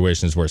those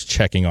situations where it's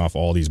checking off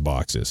all these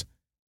boxes.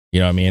 You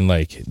know what I mean?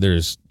 Like,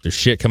 there's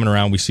shit coming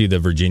around. We see the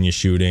Virginia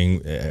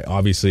shooting.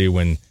 Obviously,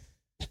 when,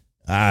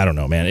 I don't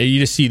know, man. You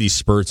just see these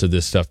spurts of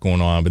this stuff going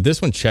on. But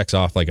this one checks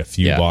off, like, a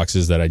few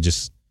boxes that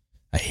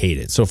I hate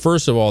it. So,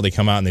 first of all, they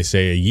come out and they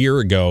say a year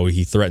ago,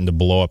 he threatened to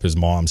blow up his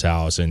mom's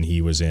house, and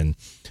he was in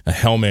a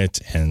helmet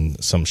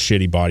and some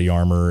shitty body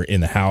armor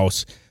in the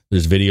house.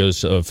 There's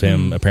videos of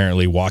him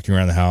apparently walking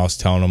around the house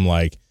telling them,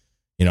 like,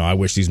 you know, I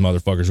wish these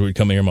motherfuckers would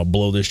come here. I'm going to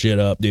blow this shit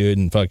up, dude.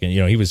 And fucking,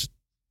 you know, he was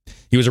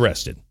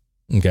arrested.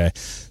 Okay,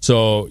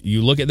 so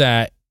you look at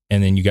that,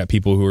 and then you got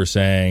people who are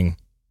saying,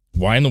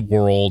 why in the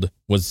world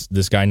was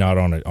this guy not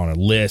on a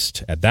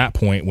list at that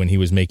point when he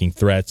was making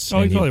threats?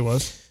 Oh, he probably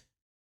was.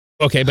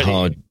 Okay,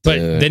 but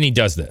then he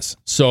does this.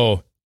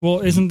 So,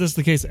 well, isn't this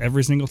the case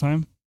every single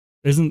time?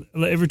 Isn't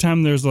every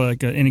time there's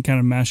like any kind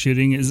of mass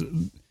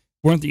shooting,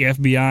 weren't the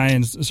FBI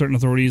and certain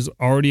authorities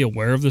already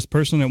aware of this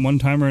person at one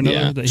time or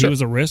another that he was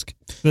a risk?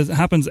 That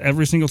happens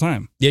every single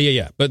time.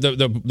 Yeah. But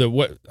the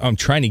what I'm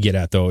trying to get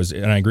at though is,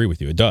 and I agree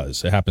with you, it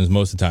does. It happens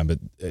most of the time. But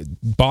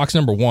box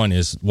number one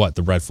is what?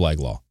 The red flag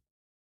law,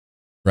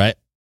 right?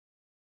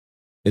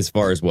 As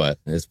far as what?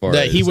 As far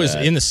that as he was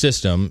in the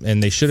system,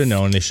 and they should have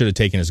known. They should have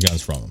taken his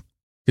guns from him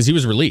because he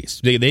was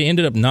released. They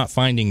ended up not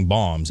finding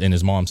bombs in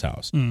his mom's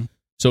house.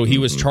 So he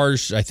was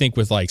charged, I think,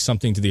 with like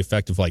something to the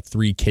effect of like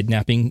 3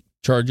 kidnapping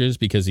charges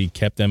because he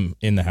kept them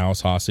in the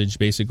house hostage,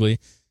 basically.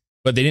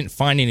 But they didn't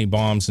find any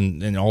bombs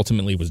and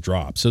ultimately was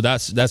dropped. So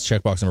that's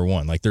checkbox number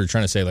 1. Like they're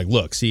trying to say, like,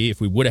 look, see,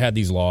 if we would have had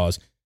these laws,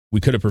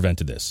 we could have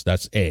prevented this.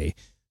 That's A.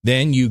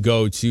 Then you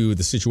go to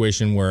the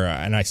situation where,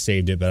 and I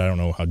saved it, but I don't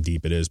know how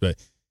deep it is, but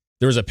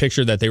there was a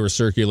picture that they were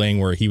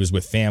circulating where he was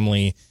with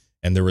family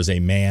and there was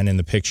a man in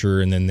the picture.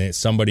 And then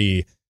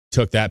somebody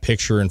took that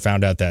picture and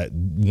found out that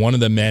one of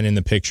the men in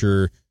the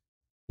picture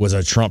was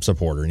a Trump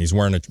supporter and he's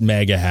wearing a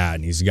MAGA hat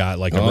and he's got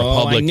like a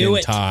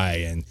Republican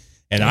tie.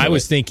 And I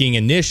was thinking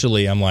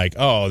initially, I'm like,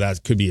 oh,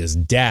 that could be his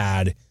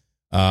dad.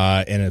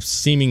 And if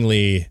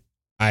seemingly,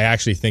 I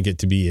actually think it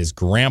to be his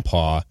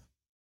grandpa.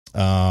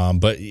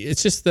 But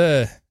it's just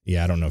I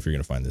don't know if you're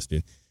going to find this,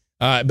 dude.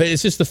 But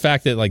it's just the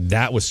fact that like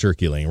that was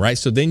circulating, right?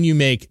 So then you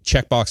make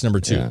checkbox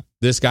number 2. Yeah.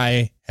 This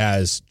guy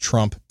has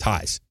Trump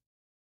ties,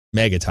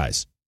 MAGA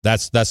ties.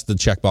 That's the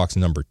checkbox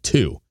number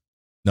 2.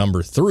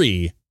 Number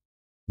 3,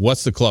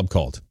 what's the club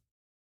called?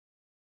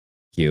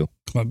 Q.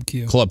 Club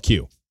Q. Club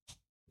Q.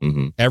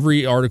 Mm-hmm.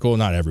 Every article,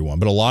 not everyone,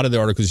 but a lot of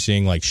the articles are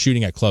saying like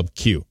shooting at Club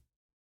Q.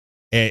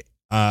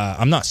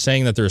 I'm not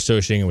saying that they're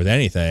associating it with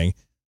anything.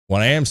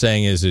 What I am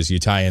saying is you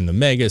tie in the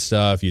MAGA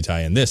stuff, you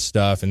tie in this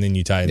stuff, and then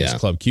you tie in this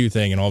Club Q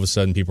thing, and all of a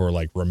sudden people are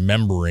like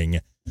remembering.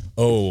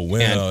 Oh,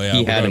 well,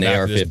 he had an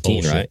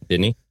AR-15, right?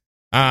 Didn't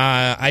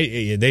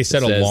he? They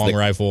said a long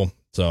rifle.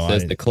 So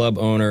says the club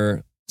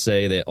owner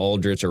say that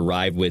Aldrich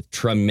arrived with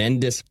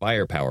tremendous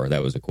firepower.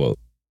 That was a quote.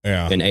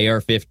 Yeah. An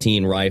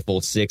AR-15 rifle,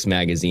 6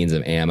 magazines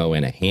of ammo,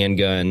 and a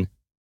handgun.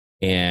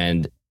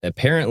 And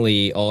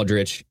apparently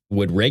Aldrich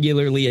would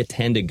regularly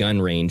attend a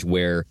gun range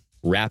where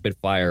rapid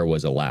fire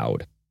was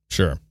allowed.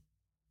 Sure.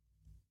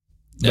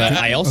 But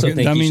I also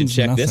think you should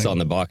check this on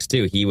the box,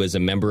 too. He was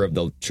a member of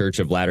the Church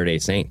of Latter-day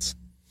Saints,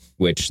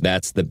 which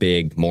that's the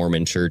big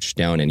Mormon church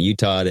down in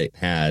Utah that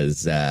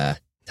has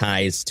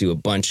ties to a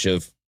bunch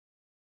of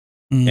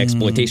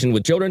exploitation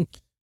with children.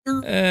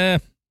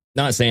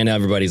 Not saying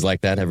everybody's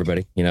like that,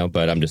 everybody,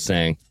 but I'm just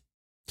saying.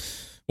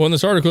 Well, in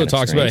this article, it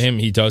talks about him.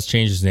 He does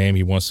change his name.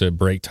 He wants to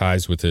break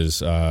ties with his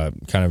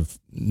kind of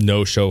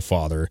no-show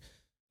father.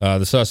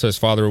 The suspect's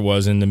father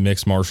was in the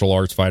mixed martial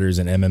arts fighters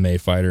and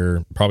MMA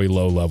fighter, probably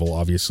low level,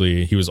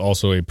 obviously. He was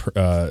also in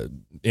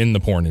the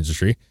porn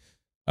industry.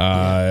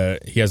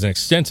 He has an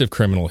extensive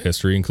criminal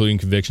history, including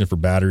conviction for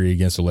battery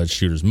against alleged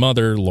shooter's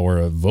mother,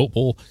 Laura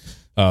Vopel,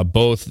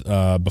 both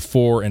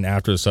before and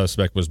after the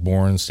suspect was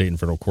born. State and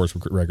federal courts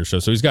records show.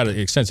 So he's got an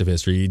extensive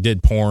history. He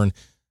did porn.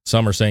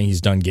 Some are saying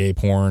he's done gay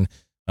porn.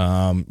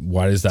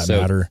 Why does that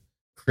matter?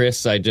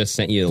 Chris, I just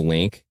sent you a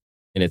link.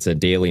 And it's a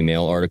Daily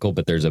Mail article,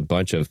 but there's a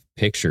bunch of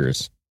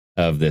pictures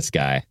of this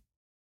guy,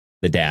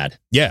 the dad.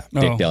 Yeah.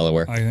 Dick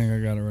Delaware. I think I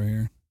got it right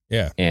here.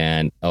 Yeah.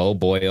 And oh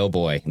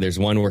boy. There's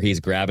one where he's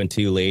grabbing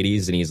 2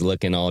 ladies and he's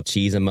looking all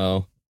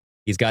cheesemo.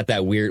 He's got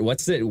that weird,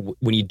 what's it,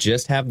 when you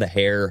just have the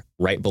hair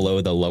right below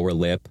the lower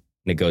lip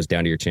and it goes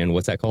down to your chin?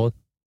 What's that called?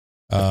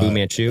 Fu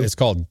Manchu? It's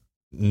called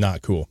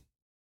not cool.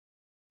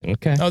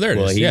 Okay. Oh, there it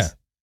is. Yeah.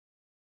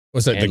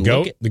 What's that? The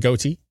goat? The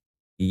goatee?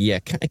 Yeah,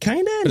 kind of.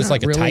 But it's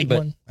like a tight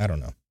one? I don't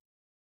know.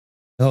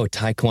 Oh,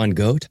 Taekwon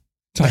goat?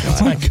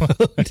 Taekwon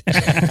goat.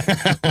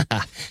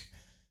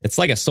 It's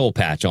like a soul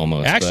patch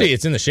almost. Actually,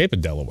 it's in the shape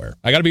of Delaware.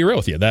 I got to be real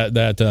with you. That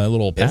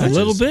little patch. A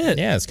little bit.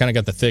 Yeah, it's kind of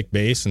got the thick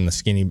base and the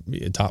skinny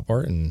top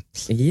part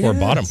or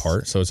bottom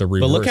part. So it's a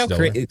reverse. But look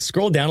how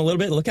scroll down a little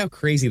bit. Look how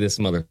crazy this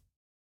mother.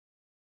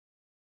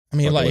 I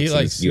mean, he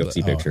likes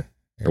UFC picture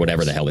or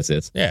whatever the hell this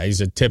is. Yeah, he's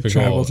a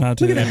typical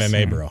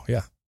MMA bro.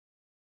 Yeah.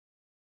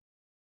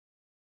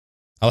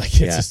 I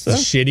like it. It's the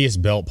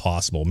shittiest belt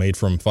possible, made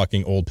from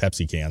fucking old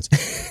Pepsi cans.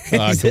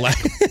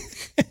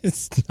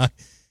 It's not.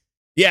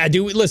 Yeah,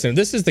 dude, listen,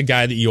 this is the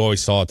guy that you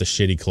always saw at the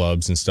shitty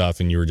clubs and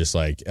stuff, and you were just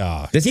like,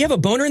 Does he have a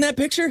boner in that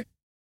picture?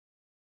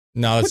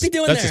 No, that's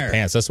his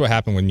pants. That's what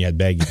happened when you had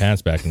baggy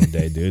pants back in the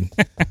day, dude.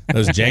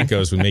 Those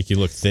Jankos would make you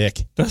look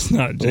thick. That's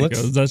not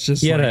Jankos. That's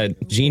just he had a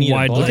genie.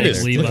 Wide look at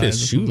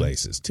his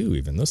shoelaces, too,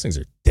 even. Those things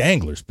are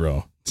danglers,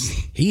 bro.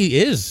 He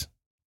is.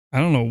 I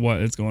don't know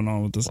what is going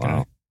on with this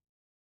guy.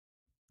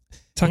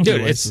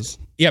 Dude,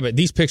 but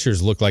these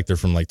pictures look like they're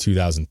from like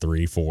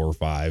 2003, 4, or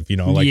 5.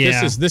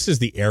 This is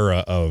the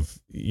era of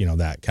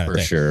that kind of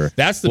thing. For sure.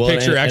 That's the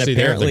picture actually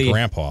there of the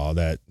grandpa.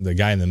 That the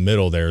guy in the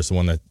middle there is the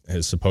one that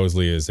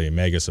supposedly is a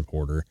MAGA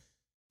supporter.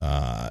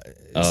 I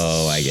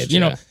get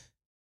you. Well,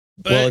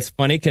 it's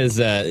funny because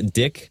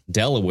Dick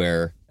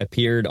Delaware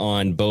appeared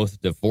on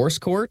both Divorce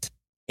Court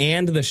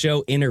and the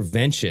show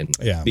Intervention.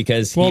 Yeah,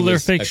 because they're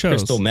was fake a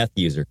shows. Crystal meth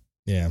user.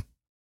 Yeah,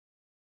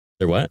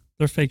 they're what?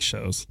 They're fake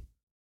shows.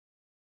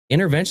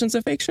 Intervention's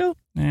a fake show?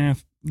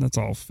 That's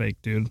all fake,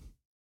 dude.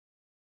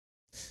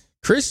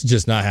 Chris is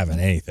just not having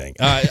anything.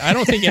 I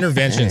don't think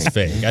Intervention's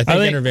fake. I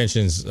think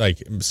Intervention's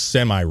like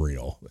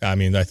semi-real. I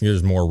mean, I think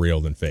there's more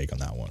real than fake on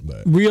that one.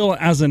 But real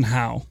as in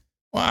how?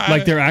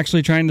 Like they're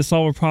actually trying to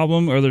solve a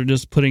problem, or they're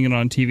just putting it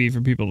on TV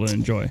for people to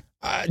enjoy?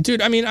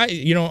 Dude, I mean,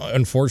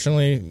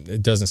 unfortunately,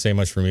 it doesn't say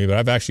much for me, but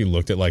I've actually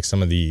looked at like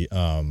some of the,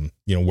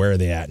 where are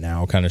they at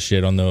now kind of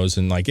shit on those.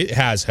 And like, it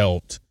has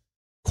helped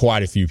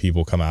quite a few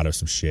people come out of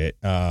some shit.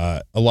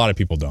 A lot of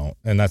people don't.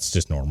 And that's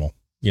just normal,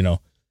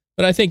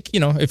 But I think,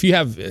 if you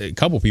have a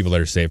couple people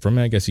that are saved from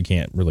it, I guess you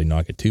can't really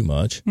knock it too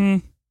much.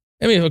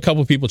 I mean, if a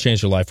couple people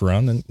change their life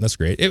around, then that's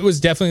great. It was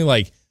definitely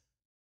like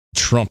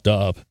trumped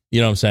up. You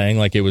know what I'm saying?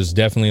 Like, it was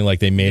definitely like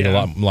they made a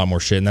lot more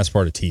shit, and that's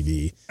part of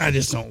TV. I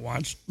just don't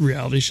watch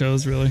reality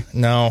shows, really.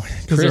 No.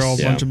 Because they're all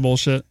a bunch of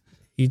bullshit.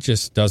 He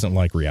just doesn't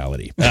like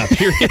reality.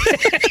 Period.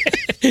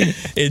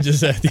 It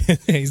just,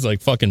 he's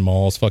like, fucking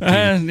malls, fuck you.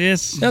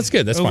 That's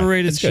good. That's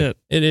overrated fine. Shit.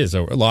 It is.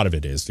 A lot of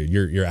it is, dude.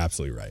 You're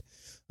absolutely right.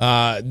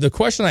 The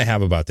question I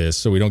have about this,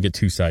 so we don't get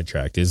too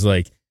sidetracked, is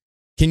like,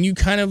 can you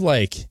kind of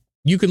like,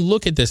 you can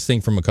look at this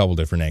thing from a couple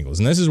different angles.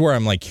 And this is where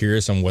I'm like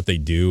curious on what they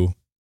do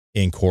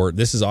in court.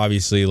 This is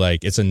obviously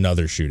like, it's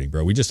another shooting,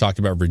 bro. We just talked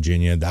about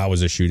Virginia. That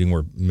was a shooting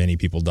where many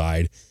people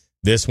died.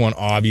 This one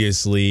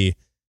obviously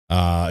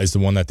is the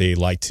one that they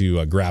like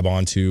to grab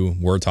onto.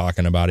 We're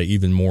talking about it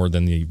even more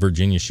than the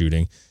Virginia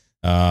shooting.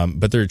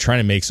 But they're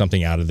trying to make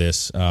something out of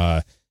this.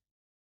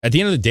 At the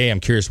end of the day,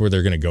 I'm curious where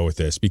they're going to go with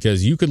this,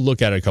 because you could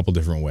look at it a couple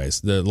different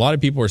ways. A lot of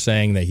people are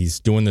saying that he's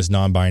doing this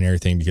non-binary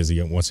thing because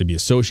he wants to be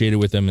associated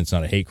with them. It's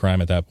not a hate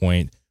crime at that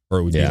point, or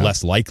it would be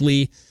less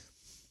likely.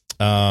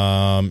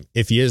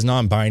 If he is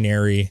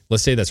non-binary,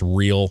 let's say that's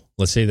real.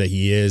 Let's say that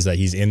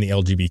he's in the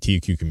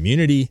LGBTQ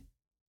community.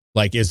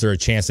 Like, is there a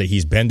chance that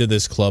he's been to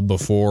this club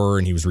before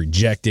and he was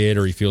rejected,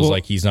 or he feels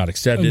like he's not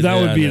accepted? That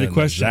would be the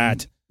question.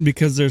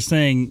 Because they're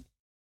saying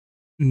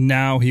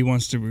now he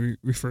wants to be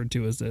referred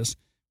to as this.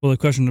 Well, the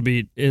question would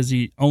be, is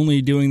he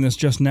only doing this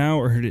just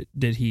now, or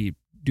did he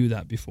do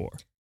that before?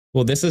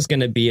 Well, this is going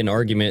to be an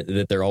argument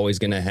that they're always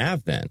going to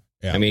have then.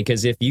 Yeah. I mean,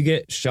 because if you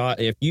get shot,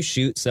 if you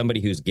shoot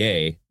somebody who's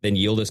gay, then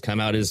you'll just come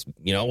out as,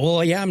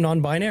 I'm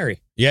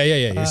non-binary. Yeah.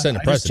 You're setting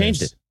a precedent. Just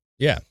changed it.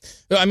 Yeah.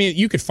 I mean,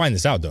 you could find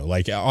this out, though.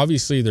 Like,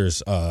 obviously,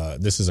 this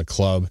is a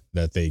club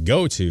that they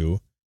go to.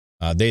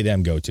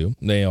 Them go to.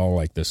 They all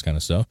like this kind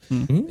of stuff.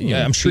 Mm-hmm.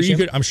 Yeah, I'm sure you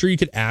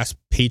could ask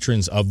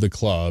patrons of the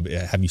club,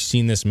 have you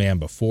seen this man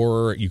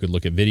before? You could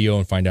look at video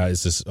and find out,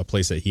 is this a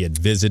place that he had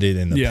visited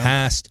in the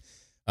past?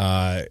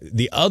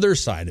 The other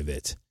side of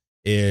it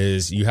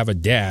is you have a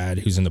dad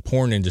who's in the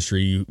porn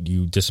industry.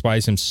 You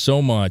despise him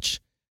so much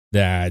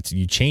that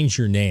you change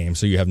your name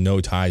so you have no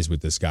ties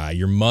with this guy.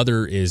 Your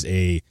mother is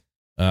a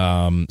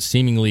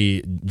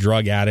seemingly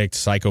drug addict,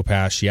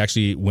 psychopath. She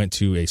actually went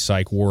to a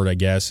psych ward, I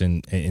guess,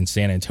 in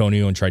San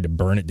Antonio and tried to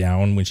burn it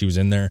down when she was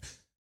in there.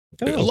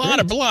 A lot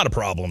of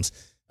problems.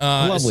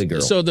 Lovely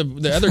girl. So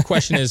the other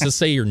question is, let's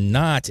say you're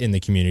not in the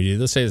community.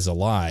 Let's say this is a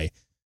lie.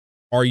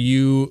 Are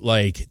you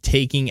like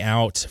taking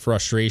out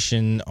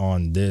frustration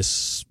on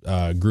this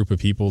group of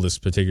people, this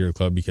particular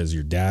club, because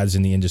your dad's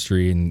in the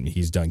industry and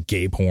he's done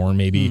gay porn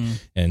maybe,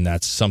 and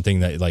that's something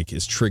that like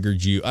has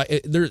triggered you?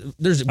 There's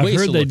ways I've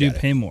heard to they look do at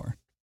pay it. more.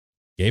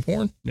 Gay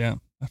porn? Yeah,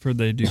 I've heard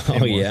they do pay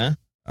more. Oh, yeah?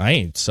 I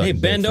ain't sucking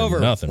dick bend for over.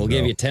 Nothing, we'll bro.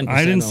 give you 10%.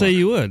 I didn't say off.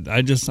 you would.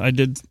 I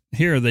did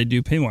hear they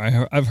do pay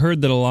more. I've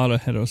heard that a lot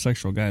of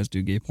heterosexual guys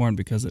do gay porn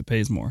because it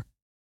pays more.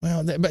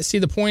 Well, but see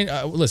the point.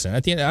 Listen,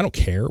 at the end, I don't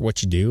care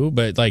what you do,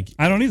 but like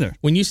I don't either.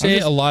 When you say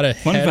a lot of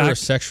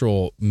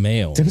heterosexual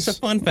males, it's a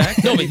fun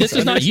fact. No, but this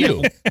is not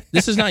you.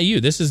 This is not you.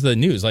 This is the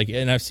news. Like,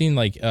 and I've seen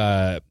like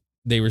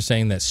they were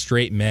saying that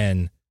straight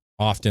men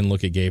often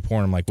look at gay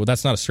porn. I'm like, well,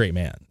 that's not a straight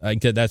man.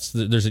 Like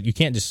you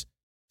can't just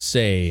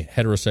say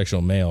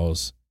heterosexual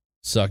males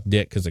suck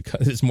dick because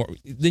it's more.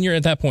 Then you're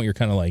at that point. You're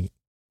kind of like.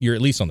 You're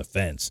at least on the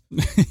fence.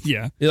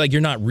 Yeah. Like,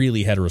 you're not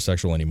really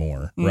heterosexual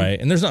anymore, right?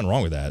 And there's nothing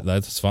wrong with that.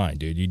 That's fine,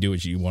 dude. You do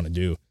what you want to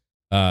do.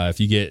 If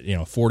you get,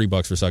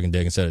 $40 for sucking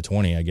dick instead of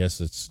 20, I guess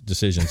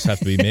decisions have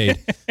to be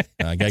made.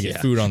 Gotta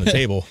get food on the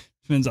table.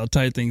 Depends how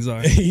tight things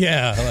are.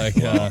 Yeah.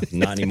 Like,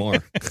 not anymore.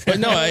 But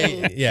no,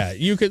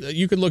 you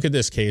could look at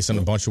this case in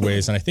a bunch of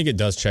ways. And I think it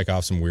does check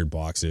off some weird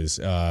boxes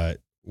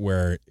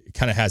where it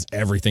kind of has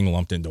everything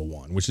lumped into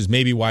one, which is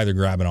maybe why they're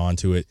grabbing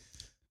onto it.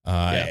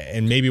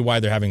 And maybe why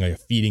they're having like a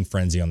feeding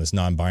frenzy on this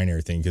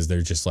non-binary thing, because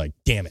they're just like,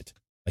 damn it,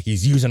 like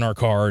he's using our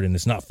card and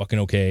it's not fucking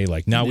okay.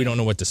 Like now we don't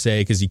know what to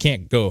say, because you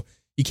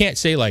can't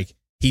say like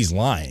he's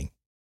lying,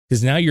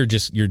 because now you're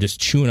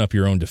just chewing up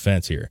your own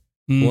defense here.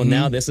 Mm-hmm. Well,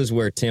 now this is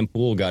where Tim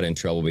Pool got in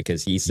trouble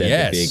because he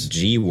said the big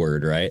G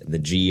word, right? The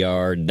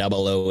GROOMER.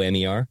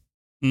 Yeah. Right?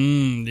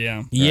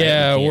 Yeah, you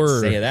can't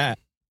word. say that.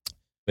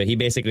 But he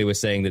basically was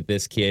saying that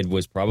this kid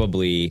was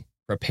probably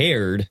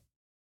prepared,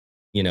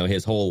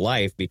 his whole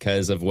life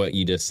because of what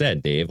you just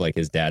said, Dave. Like,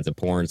 his dad's a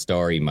porn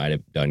star. He might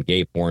have done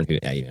gay porn,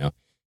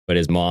 but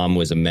his mom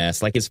was a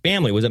mess. Like, his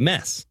family was a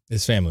mess.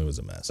 His family was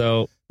a mess.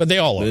 So, but they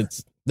all are.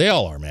 They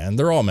all are, man.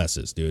 They're all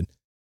messes, dude.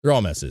 They're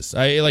all messes.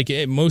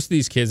 Most of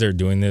these kids that are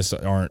doing this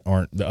aren't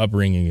the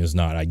upbringing is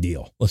not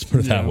ideal. Let's put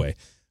it that way.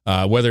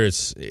 Whether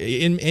it's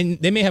and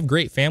they may have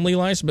great family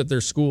lives, but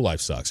their school life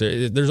sucks.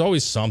 There's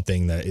always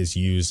something that is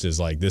used as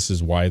like, this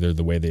is why they're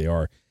the way they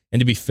are. And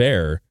to be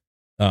fair,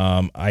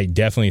 I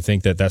definitely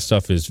think that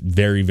stuff is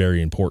very,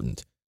 very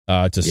important.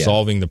 to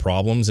solving the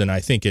problems. And I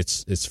think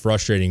it's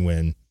frustrating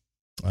when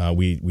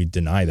we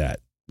deny that.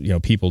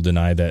 People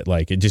deny that,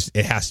 like,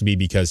 it has to be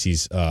because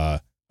he's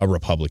a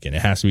Republican.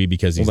 It has to be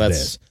because he's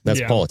this.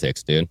 That's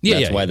politics, dude.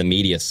 That's why the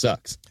media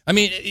sucks. I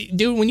mean,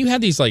 dude, when you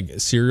have these like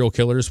serial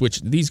killers,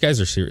 which these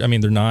guys are serious. I mean,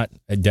 they're not,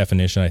 a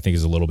definition I think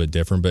is a little bit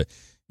different, but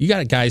you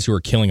got guys who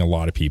are killing a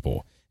lot of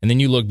people. And then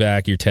you look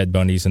back, your Ted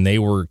Bundys, and they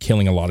were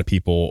killing a lot of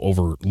people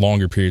over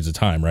longer periods of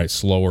time, right?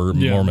 Slower,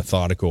 more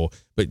methodical,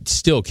 but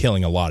still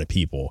killing a lot of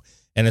people.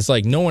 And it's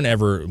like no one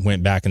ever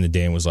went back in the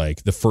day and was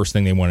like, the first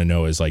thing they want to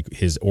know is like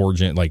his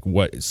origin, like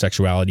what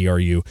sexuality are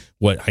you?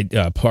 What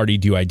party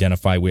do you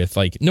identify with?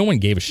 Like no one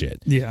gave a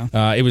shit. Yeah.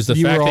 It was the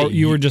fact that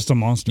you were just a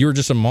monster. You were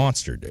just a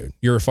monster, dude.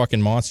 You're a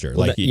fucking monster.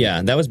 Well, like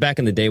that was back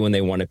in the day when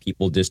they wanted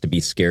people just to be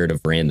scared of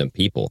random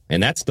people.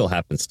 And that still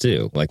happens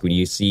too. Like when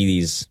you see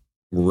these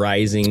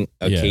rising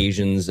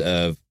occasions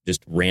of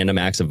just random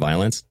acts of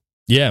violence.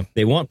 Yeah.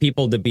 They want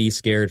people to be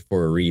scared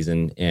for a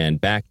reason. And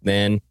back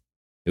then,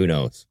 who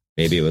knows?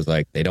 Maybe it was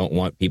like they don't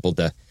want people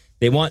to.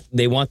 They want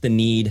the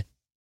need.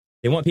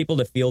 They want people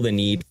to feel the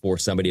need for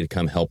somebody to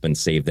come help and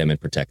save them and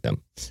protect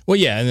them. Well,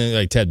 yeah, and then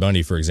like Ted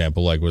Bundy, for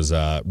example, like was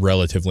a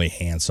relatively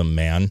handsome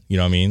man. You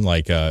know what I mean?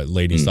 Like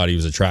ladies thought he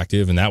was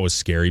attractive, and that was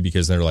scary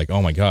because they're like,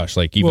 oh my gosh,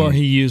 like even. Well,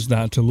 he used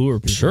that to lure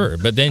people. Sure,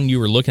 but then you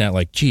were looking at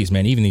like, geez,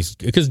 man, even these,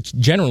 because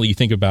generally you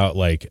think about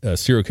like a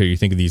serial killer, you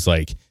think of these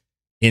like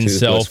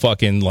incel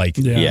fucking like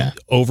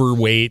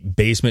overweight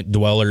basement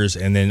dwellers,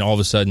 and then all of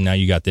a sudden now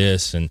you got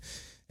this and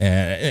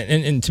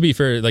to be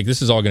fair, like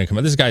this is all going to come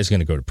out. This guy's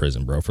going to go to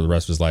prison, bro, for the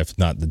rest of his life,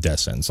 not the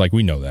death sentence. Like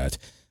we know that.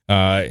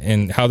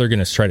 And how they're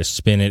going to try to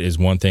spin it is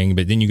one thing,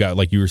 but then you got,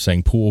 like you were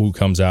saying, Poole, who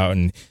comes out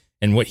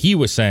and what he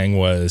was saying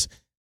was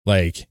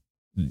like,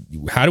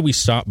 how do we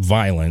stop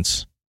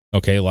violence?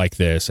 Okay, like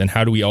this, and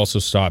how do we also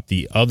stop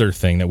the other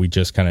thing that we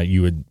just kind of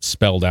you had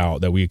spelled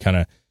out that we kind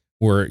of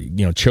were,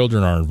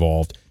 children are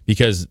involved,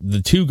 because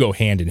the two go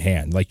hand in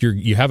hand. Like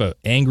you have an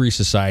angry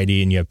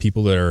society and you have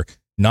people that are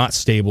not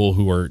stable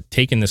who are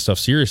taking this stuff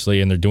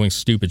seriously and they're doing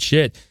stupid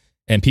shit,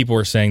 and people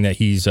are saying that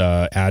he's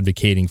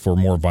advocating for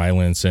more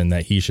violence and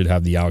that he should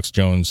have the Alex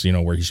Jones,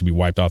 where he should be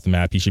wiped off the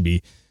map. He should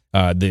be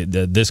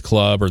this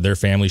club or their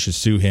family should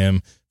sue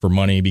him for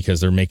money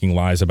because they're making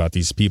lies about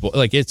these people.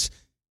 Like it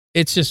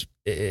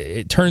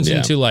turns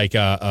into like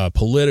a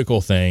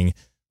political thing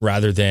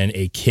rather than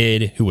a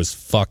kid who was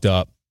fucked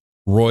up,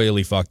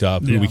 royally fucked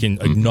up, who we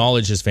can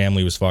acknowledge his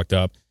family was fucked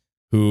up,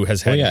 who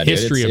has had a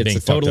history of being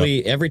fucked up.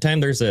 Every time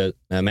there's a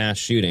mass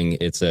shooting,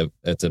 it's a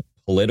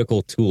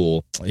political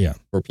tool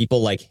for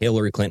people like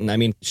Hillary Clinton. I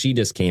mean, she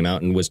just came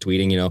out and was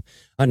tweeting,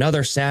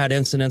 another sad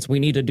incident. We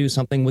need to do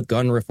something with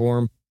gun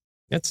reform.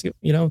 That's,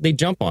 they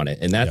jump on it.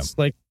 And that's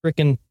like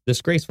freaking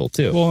disgraceful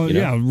too.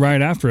 Well,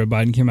 right after it,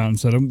 Biden came out and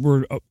said,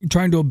 we're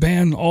trying to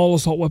ban all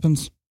assault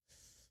weapons.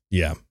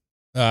 Yeah.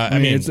 I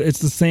mean, it's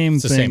the same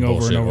thing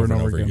over and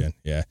over again.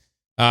 Yeah.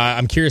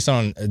 I'm curious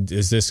on,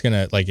 is this going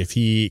to, like, if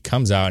he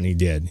comes out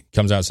and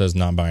comes out and says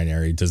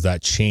non-binary, does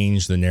that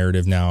change the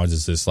narrative now?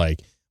 Is this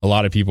like, a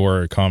lot of people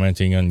are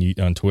commenting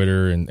on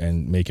Twitter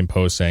and making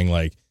posts saying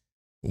like,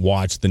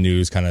 watch the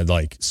news kind of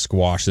like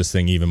squash this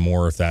thing even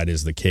more if that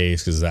is the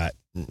case, because that,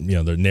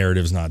 the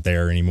narrative's not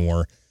there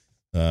anymore.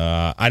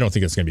 I don't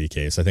think it's going to be the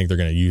case. I think they're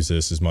going to use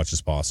this as much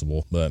as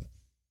possible, but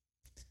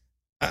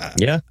I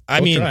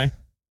mean, try.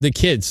 The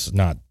kid's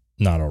not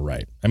all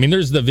right. I mean,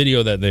 there's the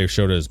video that they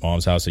showed at his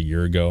mom's house a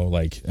year ago.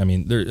 Like, I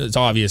mean, it's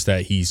obvious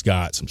that he's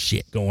got some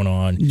shit going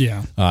on.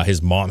 Yeah.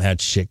 His mom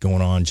had shit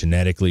going on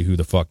genetically. Who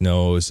the fuck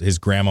knows? His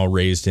grandma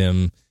raised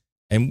him.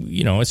 And,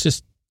 it's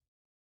just,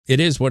 it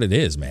is what it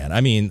is, man.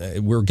 I mean,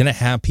 we're going to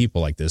have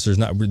people like this.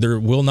 There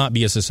will not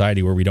be a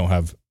society where we don't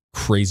have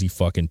crazy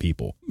fucking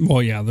people.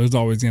 Well, yeah, there's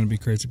always going to be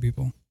crazy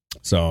people.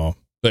 So,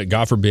 but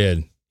God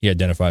forbid he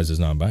identifies as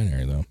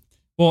non-binary, though.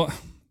 Well,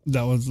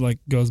 that was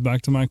goes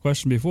back to my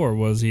question before.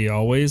 Was he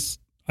always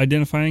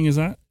identifying as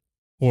that?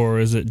 Or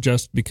is it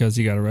just because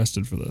he got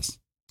arrested for this?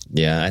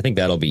 Yeah, I think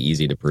that'll be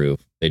easy to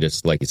prove. They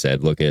just, like you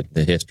said, look at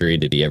the history.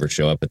 Did he ever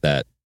show up at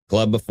that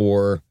club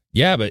before?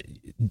 Yeah, but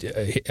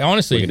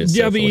honestly, but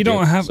you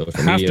don't have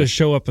to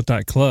show up at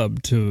that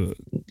club to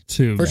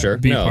for sure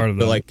be part of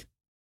that.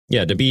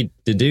 But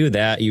to do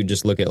that, you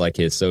just look at like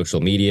his social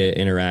media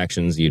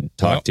interactions. You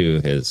talk to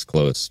his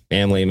close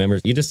family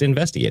members. You just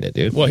investigate it,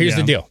 dude. Well, here's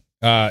the deal.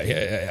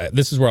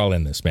 This is where I'll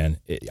end this, man.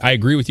 I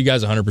agree with you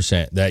guys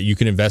 100% that you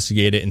can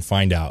investigate it and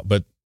find out,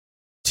 but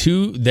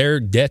to their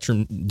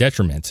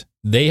detriment,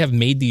 they have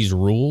made these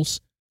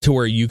rules to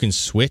where you can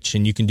switch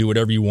and you can do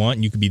whatever you want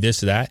and you can be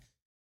this or that.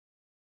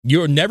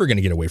 You're never going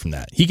to get away from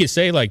that. He could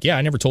say like, yeah,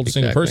 I never told a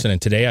single person,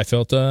 and today I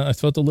felt a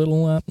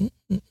little, a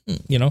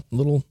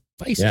little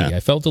feisty. Yeah. I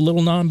felt a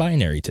little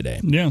non-binary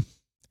today. Yeah.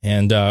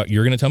 And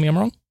you're going to tell me I'm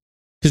wrong?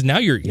 Because now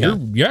you're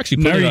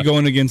actually now you're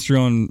going against your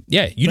own.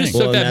 Yeah, you just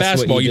took that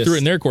basketball, you threw it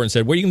in their court, and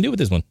said, "What are you gonna do with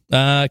this one?"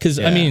 Because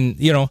I mean,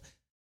 well,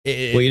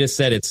 you just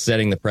said it's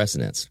setting the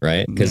precedence,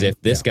 right? Because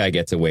if this guy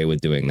gets away with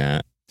doing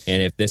that,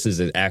 and if this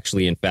is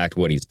actually in fact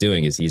what he's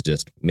doing, is he's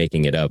just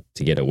making it up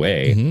to get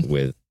away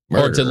with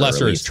murder. Or to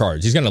lesser at his least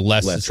charge. He's going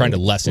to trying to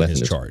lessen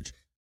his charge.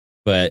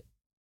 But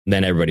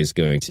then everybody's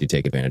going to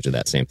take advantage of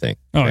that same thing.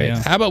 Oh, right?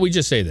 yeah. How about we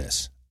just say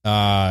this?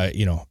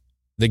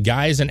 The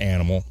guy's an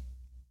animal.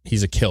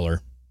 He's a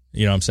killer.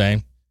 You know what I'm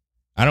saying?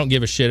 I don't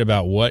give a shit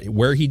about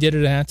where he did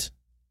it at,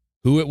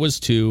 who it was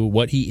to,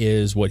 what he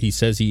is, what he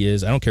says he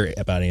is. I don't care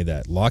about any of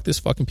that. Lock this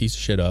fucking piece of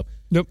shit up.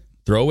 Nope.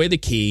 Throw away the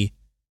key,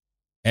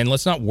 and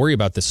let's not worry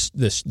about this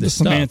stuff.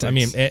 Semantics. I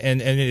mean,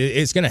 and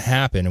it's going to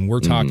happen, and we're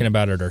talking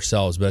about it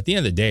ourselves. But at the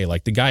end of the day,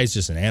 like, the guy's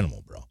just an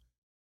animal, bro.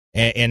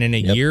 And in a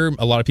year,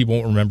 a lot of people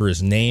won't remember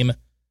his name.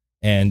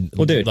 And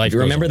well, dude, do you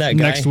remember that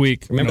guy next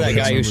week? Remember that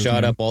guy who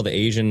shot up all the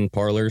Asian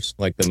parlors,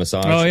 like the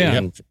massage? Oh,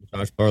 yeah.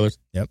 Massage parlors.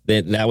 Yep.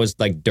 That was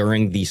like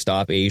during the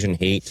Stop Asian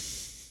Hate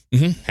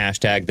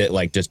hashtag that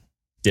like just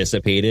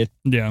dissipated.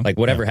 Yeah. Like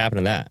whatever happened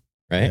to that,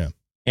 right? Yeah.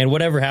 And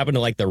whatever happened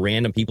to like the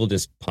random people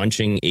just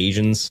punching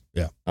Asians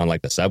on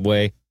like the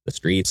subway, the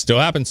streets. Still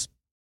happens.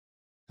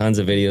 Tons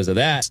of videos of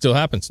that. Still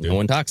happens, dude. No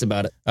one talks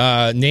about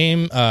it.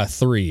 Name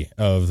 3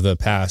 of the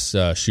past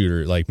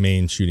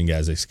main shooting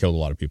guys that's killed a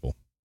lot of people.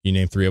 You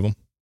name 3 of them?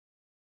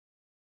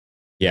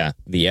 Yeah,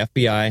 the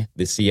FBI,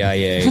 the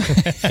CIA,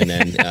 and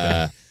then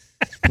yeah,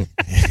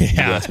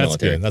 US that's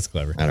military. good. That's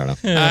clever. I don't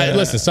know.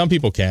 Listen, some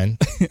people can.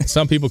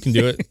 Some people can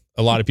do it.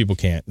 A lot of people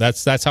can't.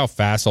 That's how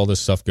fast all this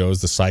stuff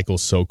goes. The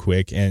cycle's so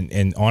quick.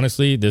 And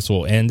honestly, this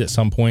will end at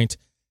some point,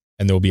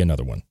 and there will be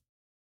another one.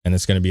 And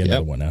it's going to be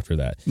another one after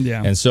that.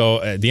 Yeah. And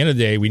so at the end of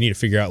the day, we need to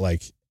figure out,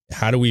 like,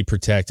 how do we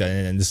protect?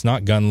 And it's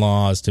not gun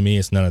laws. To me,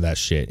 it's none of that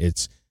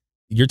shit.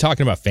 You're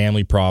talking about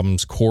family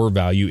problems, core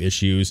value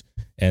issues,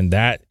 and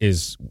that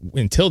is,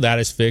 until that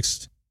is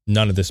fixed,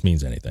 none of this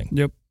means anything.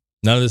 Yep.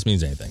 None of this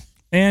means anything.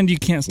 And you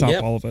can't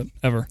stop all of it,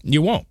 ever.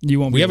 You won't.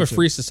 We have a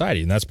free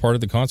society, and that's part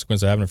of the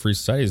consequence of having a free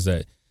society is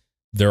that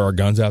there are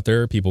guns out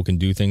there. People can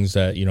do things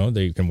that,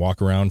 they can walk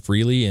around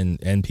freely, and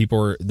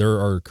there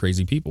are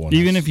crazy people.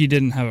 Even if you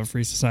didn't have a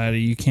free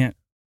society, you can't.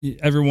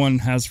 Everyone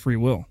has free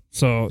will.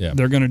 So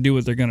they're going to do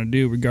what they're going to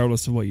do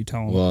regardless of what you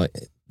tell them. Well,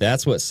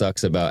 that's what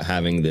sucks about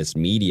having this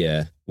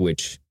media,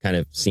 which kind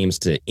of seems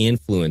to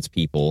influence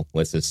people,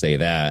 let's just say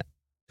that,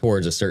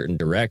 towards a certain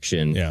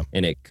direction. Yeah.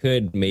 And it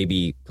could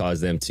maybe cause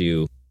them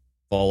to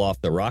fall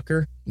off the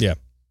rocker. Yeah.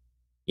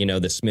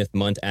 The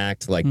Smith-Mundt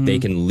Act, like they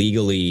can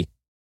legally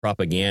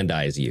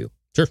propagandize you.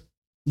 Sure.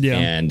 Yeah.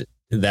 And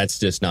that's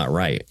just not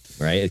right?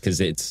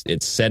 Because it's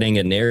setting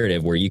a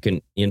narrative where you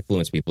can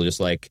influence people, just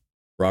like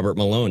Robert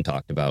Malone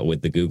talked about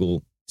with the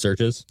Google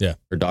searches. Yeah.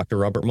 Or Dr.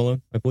 Robert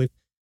Malone, I believe.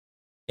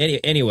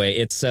 Anyway,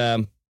 it's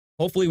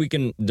hopefully we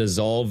can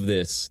dissolve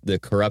the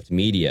corrupt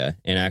media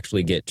and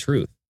actually get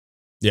truth.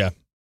 Yeah.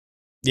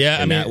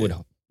 Yeah. And that would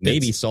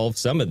maybe solve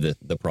some of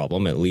the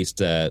problem, at least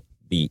the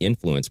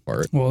influence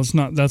part. Well,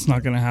 that's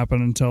not going to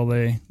happen until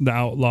they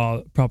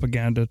outlaw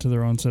propaganda to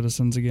their own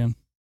citizens again.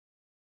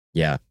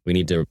 Yeah, we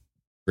need to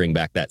bring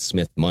back that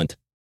Smith-Mundt.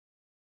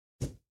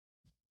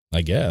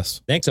 I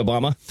guess. Thanks,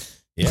 Obama.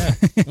 Yeah,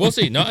 we'll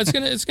see. No, it's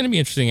gonna be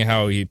interesting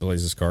how he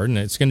plays this card, and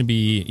it's gonna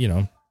be,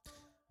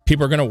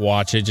 people are gonna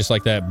watch it, just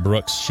like that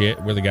Brooks shit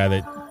where the guy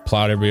that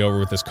plowed everybody over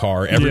with his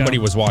car. Everybody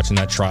was watching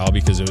that trial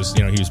because it was,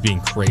 he was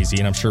being crazy,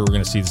 and I'm sure we're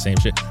gonna see the same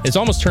shit. It's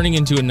almost turning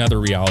into another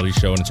reality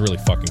show, and it's really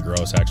fucking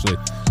gross, actually.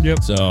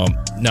 Yep. So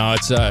no,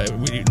 it's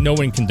no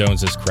one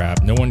condones this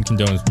crap. No one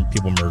condones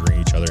people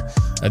murdering each other.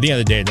 At the end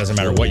of the day, it doesn't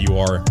matter what you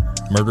are.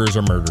 Murderers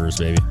are murderers,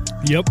 baby.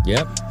 Yep.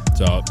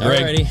 So,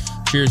 Greg,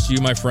 alrighty. Cheers to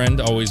you, my friend.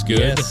 Always good.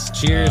 Yes.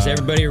 Cheers,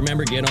 everybody.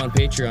 Remember, get on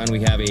Patreon.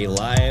 We have a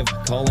live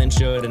call-in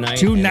show tonight.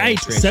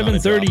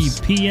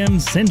 7:30 p.m.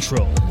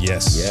 Central.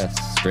 Yes.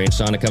 Strange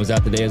Sauna comes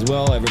out today as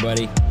well,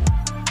 everybody.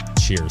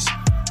 Cheers.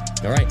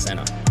 All right, sign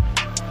off.